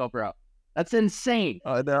motorcycle, bro. That's insane.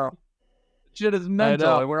 I know. Shit is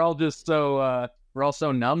mental, and we're all just so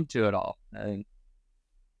numb to it all. And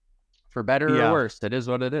for better or worse, it is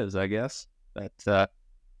what it is, I guess. But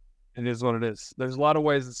it is what it is. There's a lot of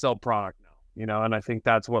ways to sell product now. You know, and I think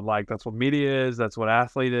that's what media is. That's what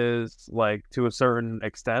athlete is, like, to a certain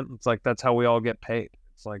extent. It's like, that's how we all get paid.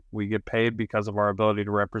 It's like we get paid because of our ability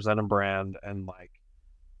to represent a brand and like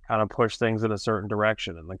kind of push things in a certain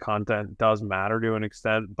direction. And the content does matter to an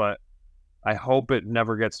extent, but I hope it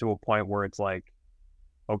never gets to a point where it's like,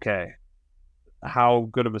 okay, how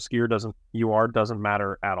good of a skier doesn't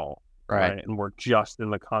matter at all. Right. And we're just in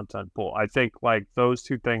the content pool. I think like those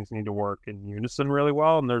two things need to work in unison really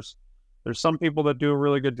well. And there's some people that do a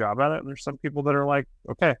really good job at it, and there's some people that are like,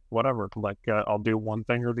 okay, whatever, like I'll do one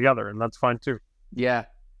thing or the other, and that's fine too. Yeah,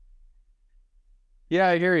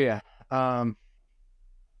 I hear you.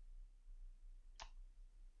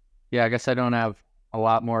 Yeah, I guess I don't have a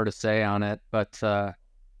lot more to say on it, but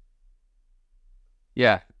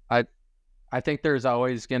yeah, I think there's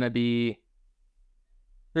always gonna be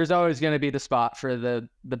the spot for the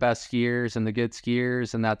best skiers and the good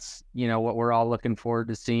skiers, and that's, you know, what we're all looking forward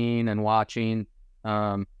to seeing and watching.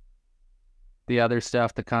 The other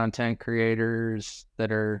stuff, the content creators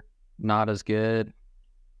that are not as good,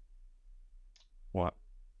 what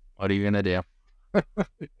are you gonna do?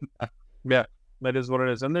 Yeah, that is what it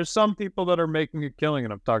is. And there's some people that are making a killing,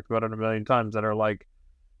 and I've talked about it a million times, that are like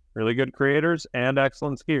really good creators and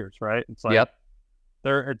excellent skiers, right? It's like,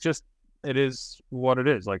 it is what it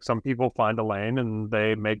is. Like, some people find a lane and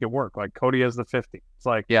they make it work. Like Cody has the 50. It's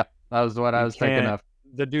like, yeah, that was what I was thinking of.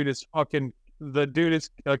 The dude is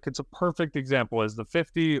like, it's a perfect example as the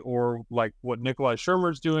 50, or like what Nikolai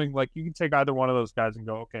Schirmer's doing. Like, you can take either one of those guys and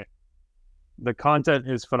go, okay, the content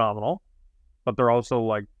is phenomenal, but they're also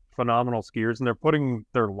like phenomenal skiers, and they're putting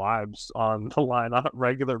their lives on the line on a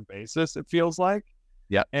regular basis, it feels like.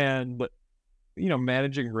 Yeah. And, you know,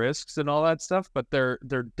 managing risks and all that stuff, but they're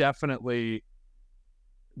definitely,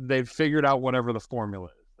 they've figured out whatever the formula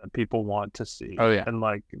is that people want to see. Oh yeah. And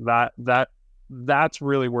like that's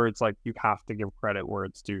really where it's like, you have to give credit where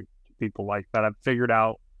it's due to people like that have figured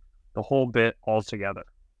out the whole bit altogether.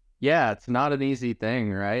 Yeah, it's not an easy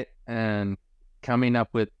thing, right? And coming up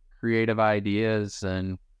with creative ideas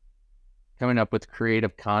and coming up with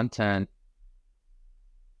creative content,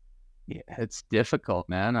 yeah, it's difficult,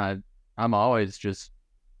 man. I'm always just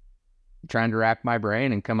trying to rack my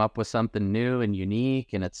brain and come up with something new and unique,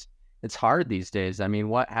 and it's hard these days. I mean,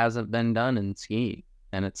 what hasn't been done in skiing?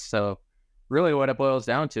 And it's so really what it boils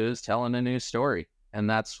down to is telling a new story, and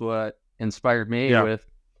that's what inspired me with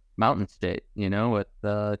Mountain State, you know, with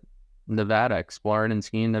Nevada, exploring and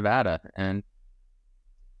skiing Nevada. And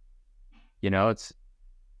you know,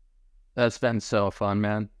 that's been so fun,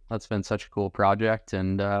 man. That's been such a cool project.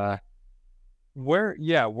 And where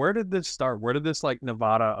did this start? Where did this like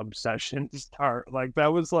Nevada obsession start? Like,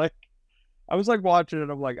 that was like, I was like watching it.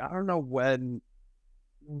 I'm like, I don't know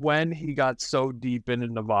when he got so deep into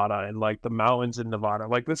Nevada and like the mountains in Nevada.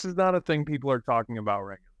 Like this is not a thing people are talking about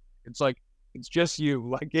right now. It's like it's just you,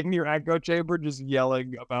 like in your echo chamber, just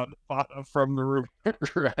yelling about Nevada from the roof.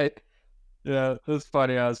 Right. Yeah, it's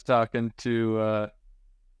funny. I was talking to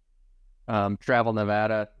Travel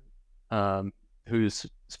Nevada, who's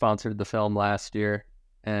sponsored the film last year,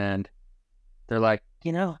 and they're like,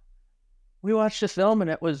 we watched the film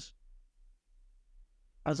and I was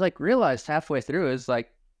like, realized halfway through is like,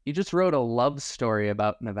 you just wrote a love story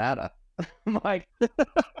about Nevada. I'm like,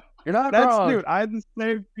 you're not wrong. Dude, I had the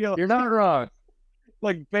same feeling. You're not wrong.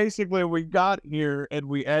 Like basically we got here and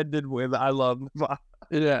we ended with I love Nevada.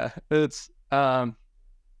 Yeah, it's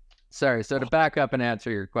sorry. So to back up and answer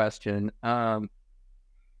your question,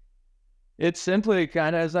 it's simply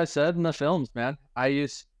kind of as I said in the films, man. I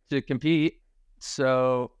used to compete,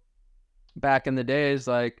 so back in the days,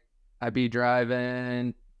 like I'd be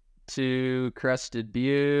driving to Crested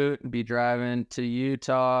Butte, be driving to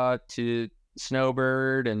Utah to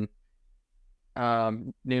Snowbird and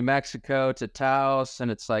New Mexico to Taos, and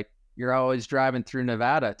it's like you're always driving through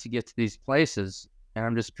Nevada to get to these places, and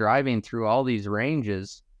I'm just driving through all these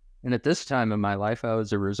ranges. And at this time in my life, I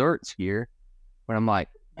was a resort skier, but I'm like,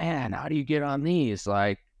 man, how do you get on these?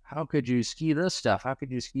 Like, how could you ski this stuff? How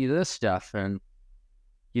could you ski this stuff? And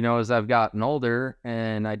as I've gotten older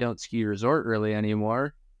and I don't ski resort really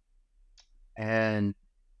anymore, and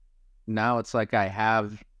now it's like I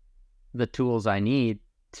have the tools I need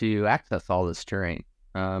to access all this terrain.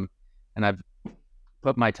 And I've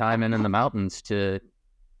put my time in the mountains to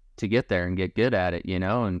get there and get good at it,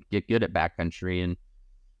 and get good at backcountry and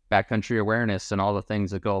backcountry awareness and all the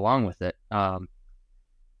things that go along with it. And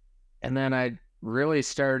then I really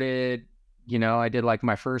started, I did like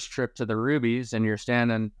my first trip to the Rubies, and you're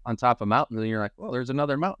standing on top of mountains and you're like, well, there's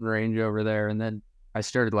another mountain range over there. And then I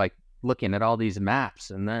started like looking at all these maps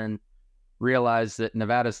and then realized that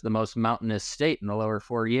Nevada's the most mountainous state in the lower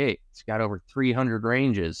 48. It's got over 300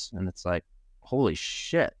 ranges. And it's like, holy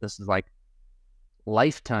shit, this is like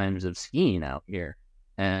lifetimes of skiing out here.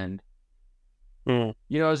 And, I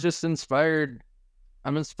was just inspired.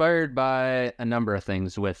 I'm inspired by a number of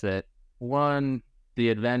things with it. One, the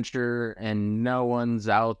adventure, and no one's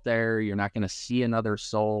out there. You're not going to see another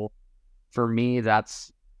soul. For me,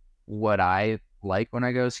 that's what I like when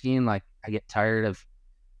I go skiing. Like, I get tired of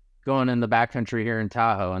going in the backcountry here in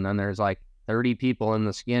Tahoe, and then there's like 30 people in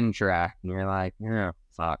the skin track, and you're like, yeah,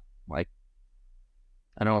 fuck. Like,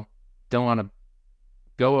 I don't want to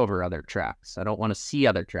go over other tracks. I don't want to see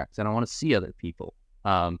other tracks. I don't want to see other people.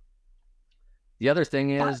 The other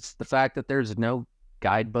thing is the fact that there's no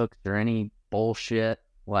guidebooks or any bullshit.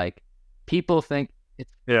 Like, people think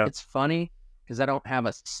it's funny because I don't have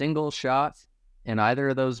a single shot in either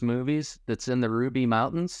of those movies that's in the Ruby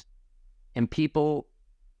Mountains, and people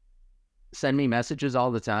send me messages all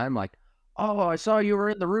the time like, oh, I saw you were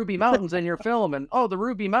in the Ruby Mountains in your film, and the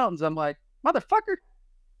Ruby Mountains. I'm like, motherfucker,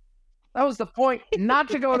 that was the point, not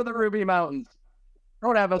to go to the Ruby Mountains. I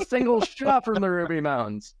don't have a single shot from the Ruby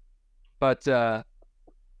Mountains. But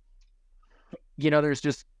there's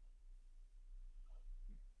just,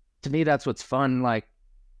 to me, that's what's fun. Like,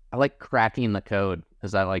 I like cracking the code,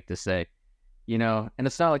 as I like to say, and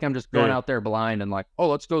it's not like I'm just going out there blind and like, oh,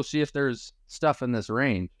 let's go see if there's stuff in this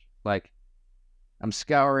range. Like, I'm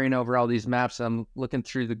scouring over all these maps. I'm looking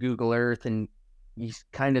through the Google Earth, and you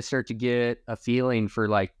kind of start to get a feeling for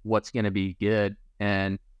like what's going to be good.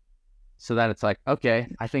 And so that it's like, okay,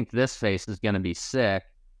 I think this face is going to be sick.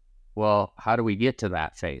 Well, how do we get to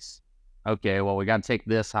that face? Okay, well, we got to take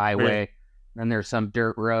this highway, then there's some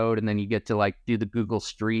dirt road, and then you get to like do the Google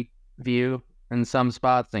Street View in some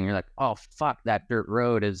spots, and you're like, oh fuck, that dirt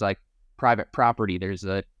road is like private property. There's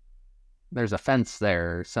a fence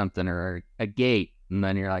there or something, or a gate, and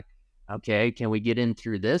then you're like, okay, can we get in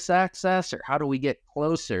through this access, or how do we get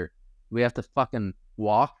closer? We have to fucking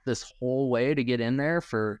walk this whole way to get in there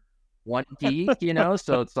for one peak,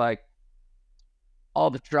 So it's like all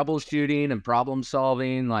the troubleshooting and problem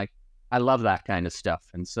solving. Like, I love that kind of stuff.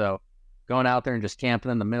 And so going out there and just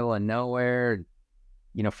camping in the middle of nowhere,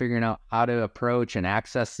 figuring out how to approach and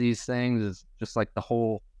access these things is just like the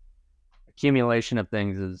whole accumulation of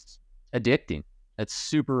things is addicting. It's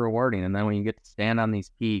super rewarding. And then when you get to stand on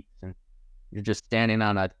these peaks and you're just standing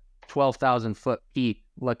on a 12,000 foot peak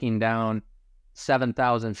looking down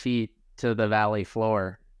 7,000 feet to the valley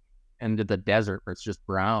floor and to the desert where it's just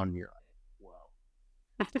brown, you're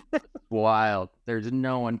like, whoa. Wild. There's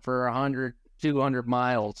no one for 100, 200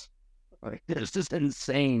 miles. Like, this is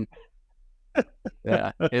insane.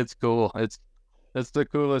 Yeah, it's cool. It's the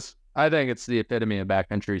coolest. I think it's the epitome of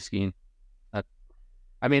backcountry skiing.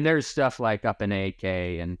 I mean, there's stuff like up in AK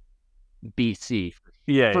and BC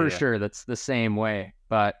Yeah, for yeah. sure. That's the same way,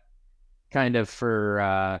 but kind of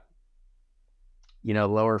for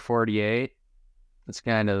lower 48, it's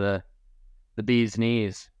kind of the bee's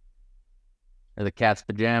knees or the cat's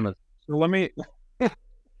pajamas. So let me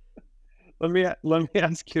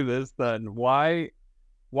ask you this then. Why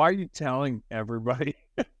are you telling everybody?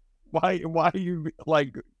 why you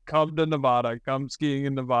like come to Nevada, come skiing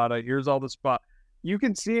in Nevada? Here's all the spot. You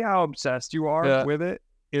can see how obsessed you are with it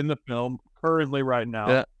in the film currently right now.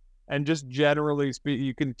 Yeah. And just generally speaking,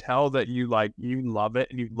 you can tell that you love it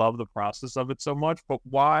and you love the process of it so much. But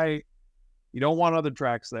why? You don't want other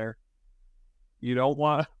tracks there. You don't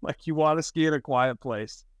want you want to ski in a quiet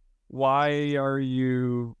place. Why are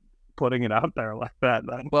you putting it out there like that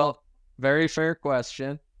then? Well, very fair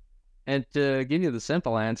question. And to give you the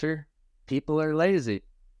simple answer, people are lazy.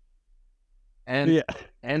 And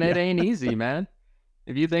it ain't easy, man.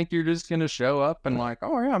 If you think you're just gonna show up and like,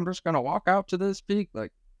 oh yeah, I'm just gonna walk out to this peak,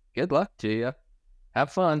 like, good luck to you.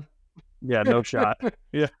 Have fun. Yeah, no shot.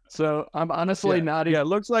 Yeah. So I'm honestly not even. Yeah, it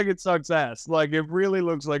looks like it sucks ass. Like, it really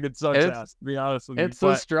looks like it sucks ass, to be honest with you. It's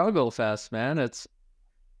a struggle fest, man. It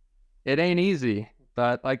ain't easy.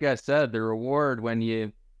 But like I said, the reward when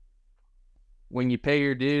you pay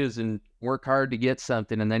your dues and work hard to get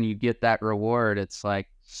something and then you get that reward, it's like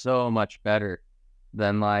so much better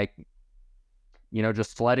than like,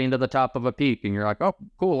 just sledding to the top of a peak and you're like, oh,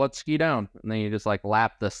 cool, let's ski down. And then you just like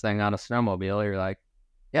lap this thing on a snowmobile. You're like,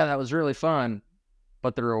 yeah, that was really fun.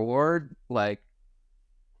 But the reward, like,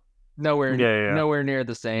 nowhere near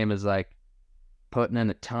the same as like putting in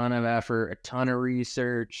a ton of effort, a ton of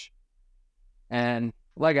research. And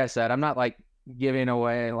like I said, I'm not like giving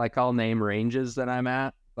away, like, I'll name ranges that I'm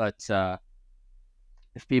at, but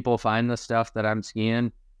if people find the stuff that I'm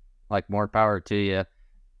skiing, like, more power to you.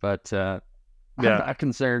 But I'm not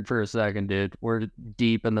concerned for a second, dude. We're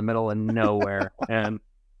deep in the middle of nowhere. And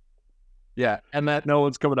and that no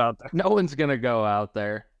one's coming out there. No one's gonna go out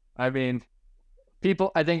there. I mean,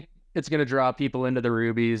 I think it's gonna draw people into the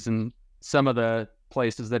Rubies and some of the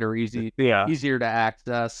places that are easier to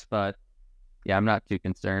access, but I'm not too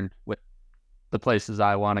concerned with the places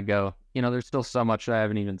I want to go. There's still so much I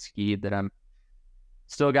haven't even skied that I'm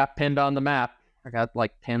still got pinned on the map. I got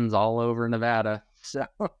like pins all over Nevada, so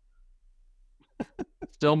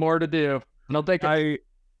still more to do. I don't think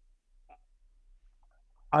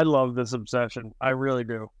I love this obsession. I really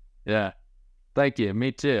do. Yeah, thank you.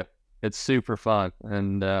 Me too. It's super fun,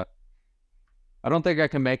 and I don't think I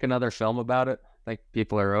can make another film about it. I think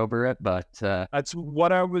people are over it, but that's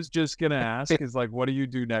what I was just gonna ask. Is like, what do you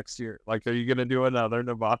do next year? Like, are you gonna do another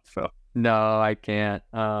Nevada film? No, I can't.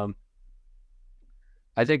 I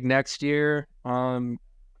think next year, I'm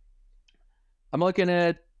looking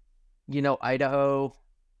at, Idaho,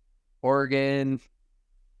 Oregon,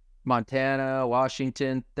 Montana,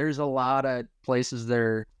 Washington. There's a lot of places that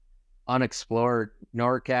are unexplored.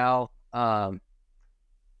 NorCal.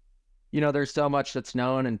 There's so much that's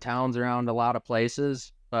known in towns around a lot of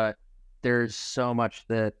places, but there's so much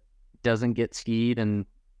that doesn't get skied and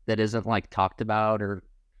that isn't like talked about or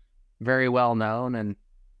very well known. And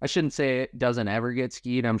I shouldn't say it doesn't ever get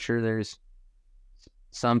skied. I'm sure there's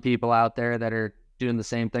some people out there that are doing the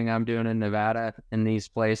same thing I'm doing in Nevada in these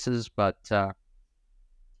places. But, I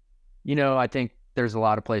think there's a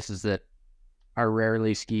lot of places that are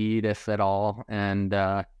rarely skied, if at all. And,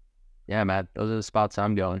 man, those are the spots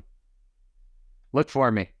I'm going. Look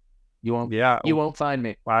for me. You won't. Yeah. You won't find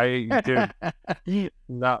me. Dude.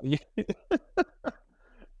 No.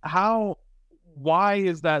 Why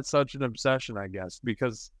is that such an obsession? I guess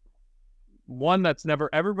because one,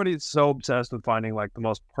 everybody's so obsessed with finding like the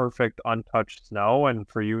most perfect untouched snow, and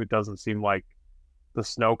for you, it doesn't seem like the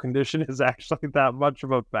snow condition is actually that much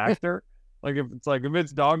of a factor. Like if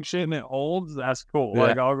it's dog shit and it holds, that's cool. Yeah.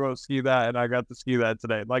 Like I'll go ski that, and I got to ski that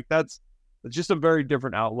today. Like it's just a very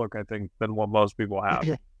different outlook, I think, than what most people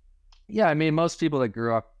have. Yeah, I mean, most people that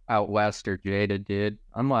grew up out west are jaded, dude.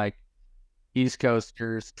 Unlike East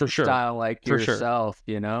Coasters, for sure, style like for yourself,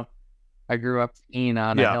 I grew up skiing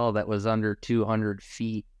on a hill that was under 200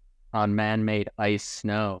 feet on man-made ice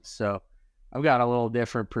snow. So I've got a little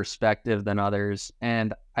different perspective than others.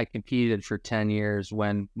 And I competed for 10 years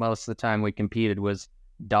when most of the time we competed was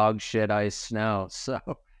dog shit ice snow. So,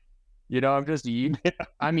 I'm just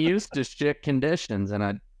I'm used to shit conditions, and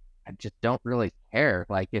I just don't really care.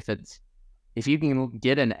 Like if you can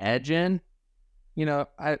get an edge in,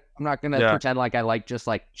 I'm not gonna pretend like I like just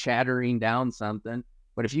like chattering down something.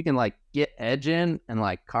 But if you can like get edge in and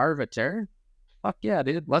like carve a turn, fuck yeah,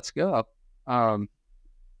 dude, let's go. That's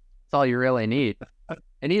all you really need.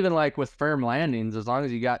 And even like with firm landings, as long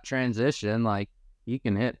as you got transition, like you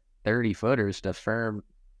can hit 30 footers to firm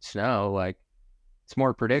snow. Like it's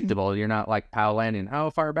more predictable. You're not like pow landing. How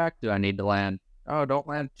far back do I need to land? Oh, don't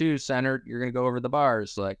land too centered. You're going to go over the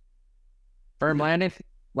bars. Like firm landing,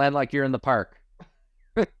 land like you're in the park.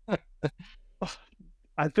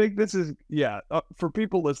 I think this is, for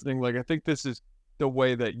people listening, like, I think this is the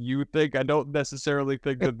way that you think. I don't necessarily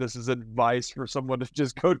think that this is advice for someone to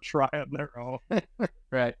just go try on their own.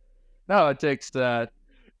 Right. No, it takes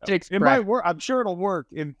It might work. I'm sure it'll work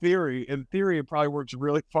in theory. In theory, it probably works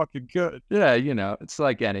really fucking good. Yeah, it's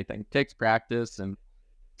like anything. It takes practice and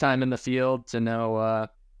time in the field to know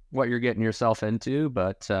what you're getting yourself into.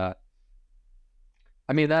 But, I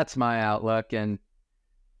mean, that's my outlook. And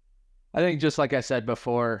I think just like I said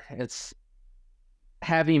before, it's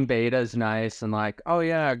having beta is nice and like, oh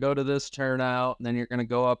yeah, go to this turnout and then you're going to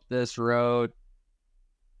go up this road.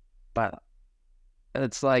 But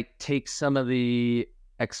it's like take some of the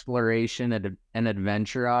exploration and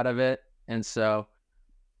adventure out of it. And so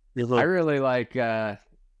I really like,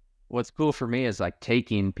 what's cool for me is like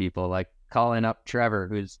taking people, like calling up Trevor,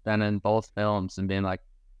 who's been in both films, and being like,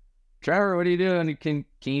 Trevor, what are you doing? Can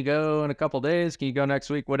you go in a couple days? Can you go next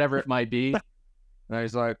week? Whatever it might be. And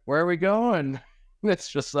he's like, where are we going? It's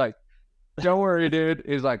just like, don't worry, dude.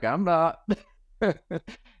 He's like, I'm not.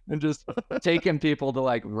 And just taking people to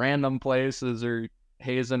like random places, or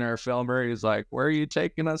Hazen, our filmer, he's like, where are you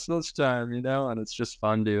taking us this time? And it's just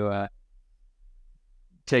fun to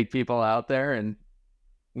take people out there and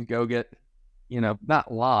go get,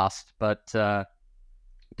 not lost, but to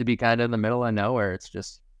be kind of in the middle of nowhere. It's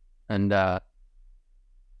just, and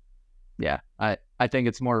yeah, I think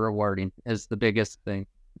it's more rewarding is the biggest thing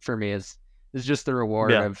for me is just the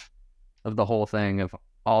reward of the whole thing, of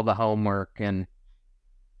all the homework and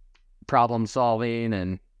problem solving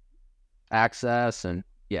and access. And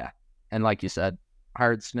and like you said,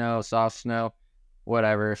 hard snow, soft snow,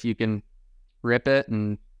 whatever, if you can rip it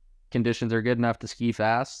and conditions are good enough to ski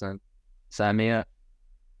fast, then sign me up.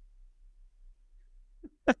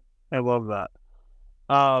 I love that.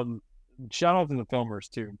 Shout out to the filmers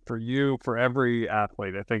too, for you, for every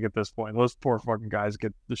athlete. I think at this point, those poor fucking guys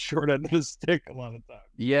get the short end of the stick a lot of times.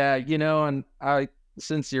 Yeah, and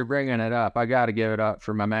since you're bringing it up, I got to give it up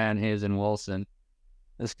for my man Hazen Wilson.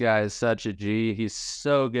 This guy is such a G. He's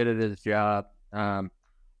so good at his job,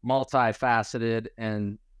 multifaceted,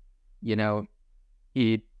 and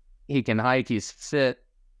he can hike. He's fit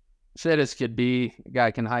as could be. The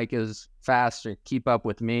guy can hike as fast or keep up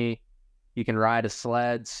with me. He can ride a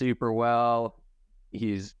sled super well.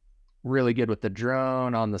 He's really good with the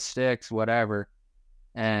drone, on the sticks, whatever.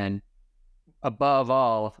 And above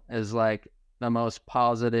all is like the most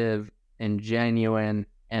positive and genuine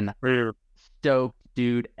and stoked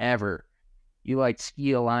dude ever. You like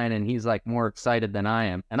ski a line and he's like more excited than I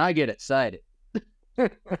am. And I get excited.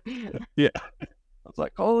 Yeah. I was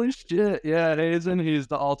like, holy shit. Yeah, Hazen, he's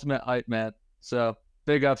the ultimate hype man. So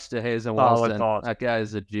big ups to Hazen Wilson. Awesome. That guy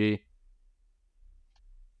is a G.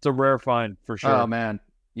 It's a rare find for sure. Oh man.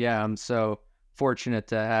 Yeah, I'm so fortunate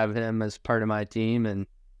to have him as part of my team and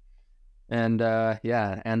and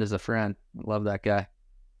as a friend. Love that guy.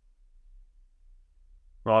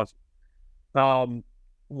 Awesome.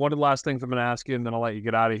 One of the last things I'm gonna ask you, and then I'll let you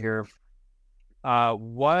get out of here.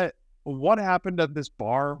 What happened at this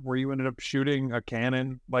bar where you ended up shooting a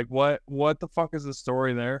cannon? Like what the fuck is the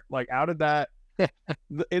story there? Like how did that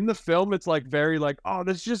in the film it's like very like, oh,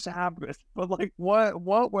 this just happened. But like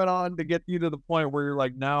what went on to get you to the point where you're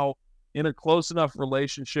like now in a close enough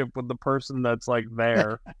relationship with the person that's like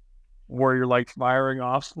there where you're like firing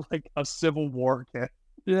off like a Civil War cannon?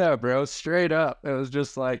 Yeah, bro, straight up. It was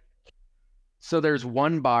just like, so there's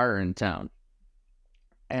one bar in town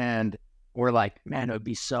and we're like, man, it would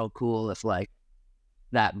be so cool if like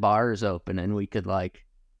that bar is open and we could like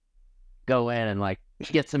go in and like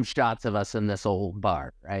get some shots of us in this old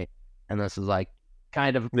bar, right? And this is like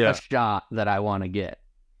kind of a shot that I want to get.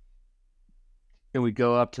 And we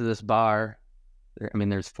go up to this bar. I mean,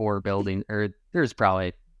 there's 4 buildings, or there's probably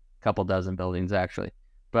a couple dozen buildings actually,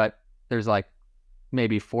 but there's like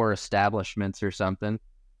maybe 4 establishments or something.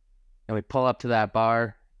 And we pull up to that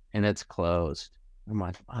bar and it's closed. I'm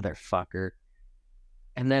like, motherfucker.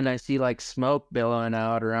 And then I see like smoke billowing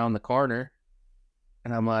out around the corner.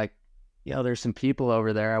 And I'm like, there's some people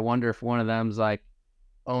over there. I wonder if one of them's like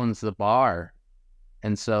owns the bar.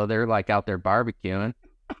 And so they're like out there barbecuing.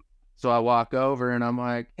 So I walk over and I'm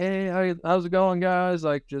like, hey, how's it going, guys?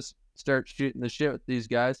 Like just start shooting the shit with these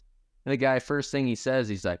guys. And the guy, first thing he says,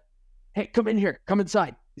 he's like, hey, come in here. Come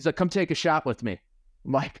inside. He's like, come take a shot with me.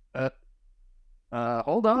 I'm like,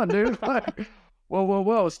 hold on, dude.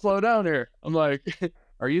 whoa, slow down here. I'm like,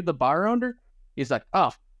 are you the bar owner? He's like,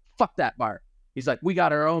 oh, fuck that bar. He's like, we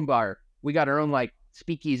got our own bar. We got our own like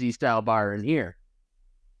speakeasy style bar in here.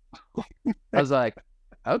 I was like,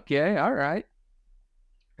 okay, all right.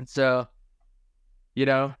 And so, you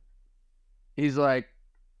know, he's like,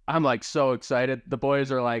 I'm like so excited. The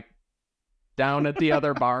boys are like down at the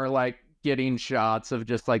other bar, like getting shots of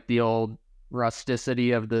just like the old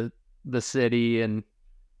rusticity of the city and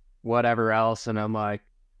whatever else. And I'm like,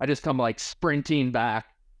 I just come like sprinting back.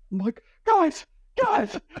 I'm like, guys,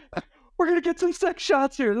 we're going to get some sick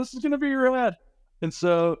shots here. This is going to be rad. And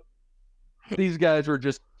so these guys were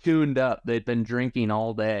just tuned up. They'd been drinking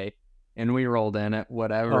all day, and we rolled in at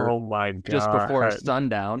whatever. Oh my God. Just before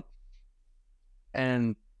sundown.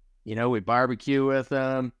 And, you know, we barbecue with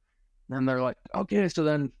them. And they're like, okay, so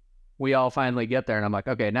then we all finally get there. And I'm like,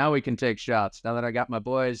 okay, now we can take shots. Now that I got my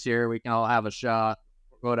boys here, we can all have a shot,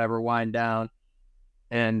 whatever, wind down.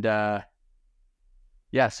 And,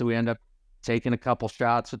 yeah, so we end up taking a couple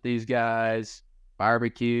shots with these guys,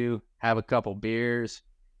 barbecue, have a couple beers.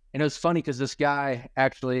 And it was funny because this guy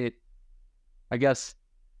actually, I guess,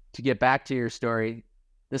 to get back to your story,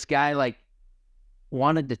 this guy, like,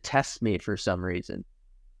 wanted to test me for some reason.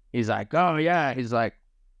 He's like, oh, yeah. He's like,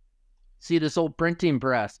 see this old printing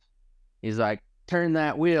press? He's like, turn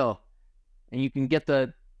that wheel, and you can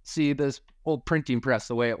see this old printing press,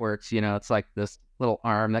 the way it works. You know, it's like this little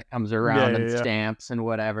arm that comes around and stamps and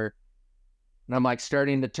whatever. And I'm like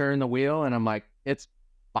starting to turn the wheel, and I'm like, it's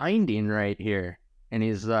binding right here. And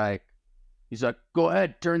he's like, go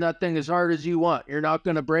ahead, turn that thing as hard as you want. You're not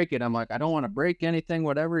going to break it. I'm like, I don't want to break anything,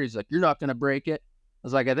 whatever. He's like, you're not going to break it. I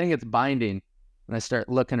was like, I think it's binding. And I start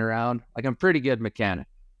looking around. Like, I'm pretty good mechanic.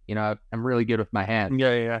 You know, I'm really good with my hands.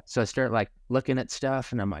 Yeah. So I start like looking at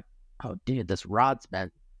stuff, and I'm like, oh, dude, this rod's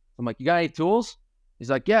bent. I'm like, you got any tools? He's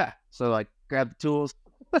like, yeah. So like, grab the tools,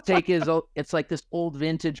 take his old, it's like this old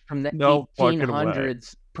vintage from the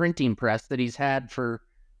 1800s printing press that he's had for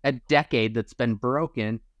a decade that's been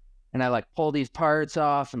broken. And I like pull these parts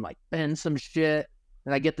off and like bend some shit,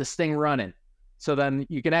 and I get this thing running. So then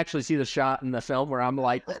you can actually see the shot in the film where I'm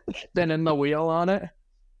like spinning the wheel on it.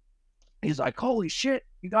 He's like, holy shit,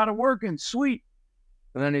 you got it working, sweet.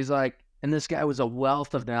 And then he's like, and this guy was a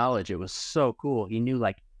wealth of knowledge. It was so cool. He knew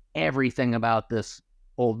like everything about this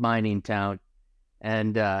old mining town.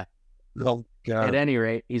 And Oh God. at any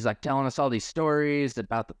rate, he's like telling us all these stories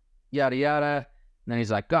about the yada yada. And then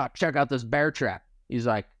he's like, God, check out this bear trap. He's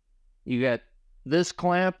like, you get this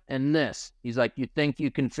clamp and this. He's like, you think you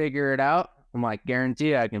can figure it out? I'm like,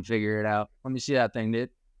 guarantee I can figure it out. Let me see that thing, dude.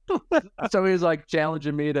 So he was like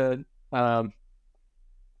challenging me to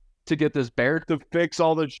get this bear To fix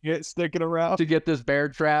all the shit sticking around. to get this bear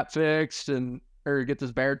trap fixed or get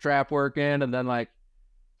this bear trap working. And then like,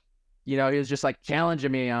 you know, he was just like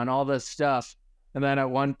challenging me on all this stuff. And then at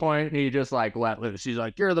one point he just like let loose. He's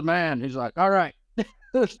like, you're the man. He's like, all right.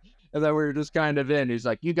 And then we were just kind of in. He's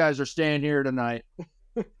like, you guys are staying here tonight.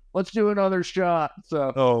 Let's do another shot.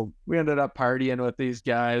 So we ended up partying with these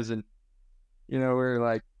guys. And, you know, we were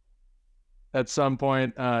like, at some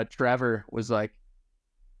point, Trevor was like,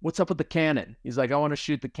 what's up with the cannon? He's like, I want to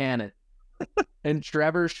shoot the cannon. And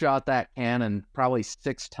Trevor shot that cannon probably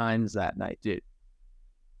 6 times that night, dude.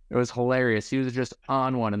 It was hilarious. He was just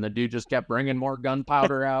on one, and the dude just kept bringing more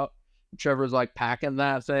gunpowder out. Trevor was like packing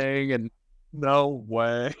that thing, and No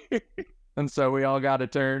way. and so we all got a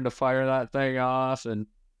turn to fire that thing off. And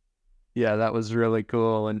yeah, that was really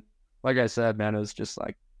cool. And like I said, man, it was just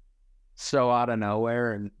like so out of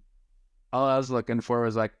nowhere. And all I was looking for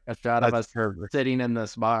was like a shot of us sitting in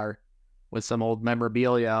this bar with some old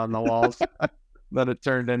memorabilia on the walls. Then it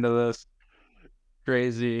turned into this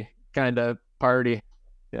crazy kind of party.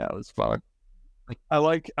 Yeah, it was fun. I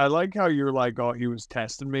like how you're like, oh, he was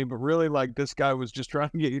testing me, but really like this guy was just trying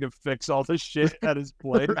to get you to fix all the shit at his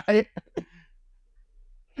place. Right?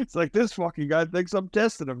 It's like, this fucking guy thinks I'm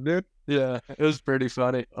testing him, dude. Yeah, it was pretty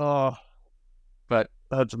funny. Oh, But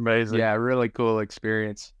that's amazing. yeah, really cool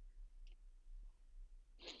experience.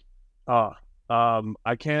 I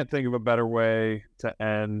can't think of a better way to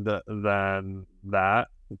end than that.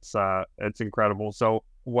 It's incredible. So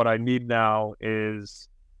what I need now is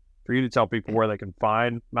for you to tell people where they can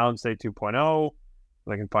find Mountain State 2.0,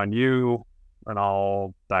 they can find you, and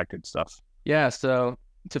all that good stuff. Yeah, so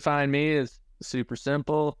to find me is super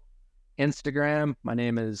simple. Instagram, my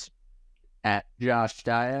name is at Josh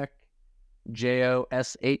Daiek, JOSHDAIEK.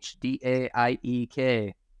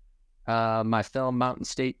 My film Mountain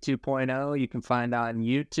State 2.0, you can find on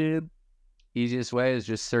YouTube. Easiest way is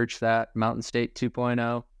just search that Mountain State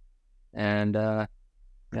 2.0. And yeah,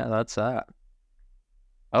 that's that.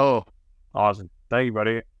 Oh, Awesome. Thank you,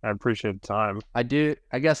 buddy. I appreciate the time. I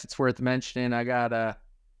guess it's worth mentioning. I got a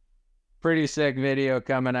pretty sick video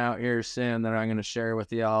coming out here soon that I'm going to share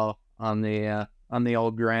with y'all on the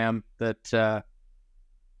old gram. That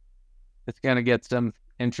it's going to get some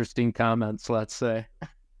interesting comments. Let's say.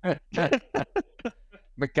 Been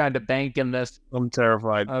kind of banking this. I'm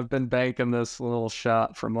terrified. I've been banking this little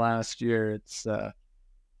shot from last year. It's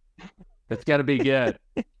gonna be good.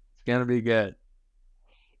 It's gonna be good.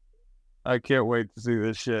 I can't wait to see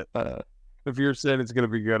this shit. If you're saying it's gonna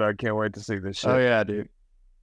be good, I can't wait to see this shit. Oh yeah, dude.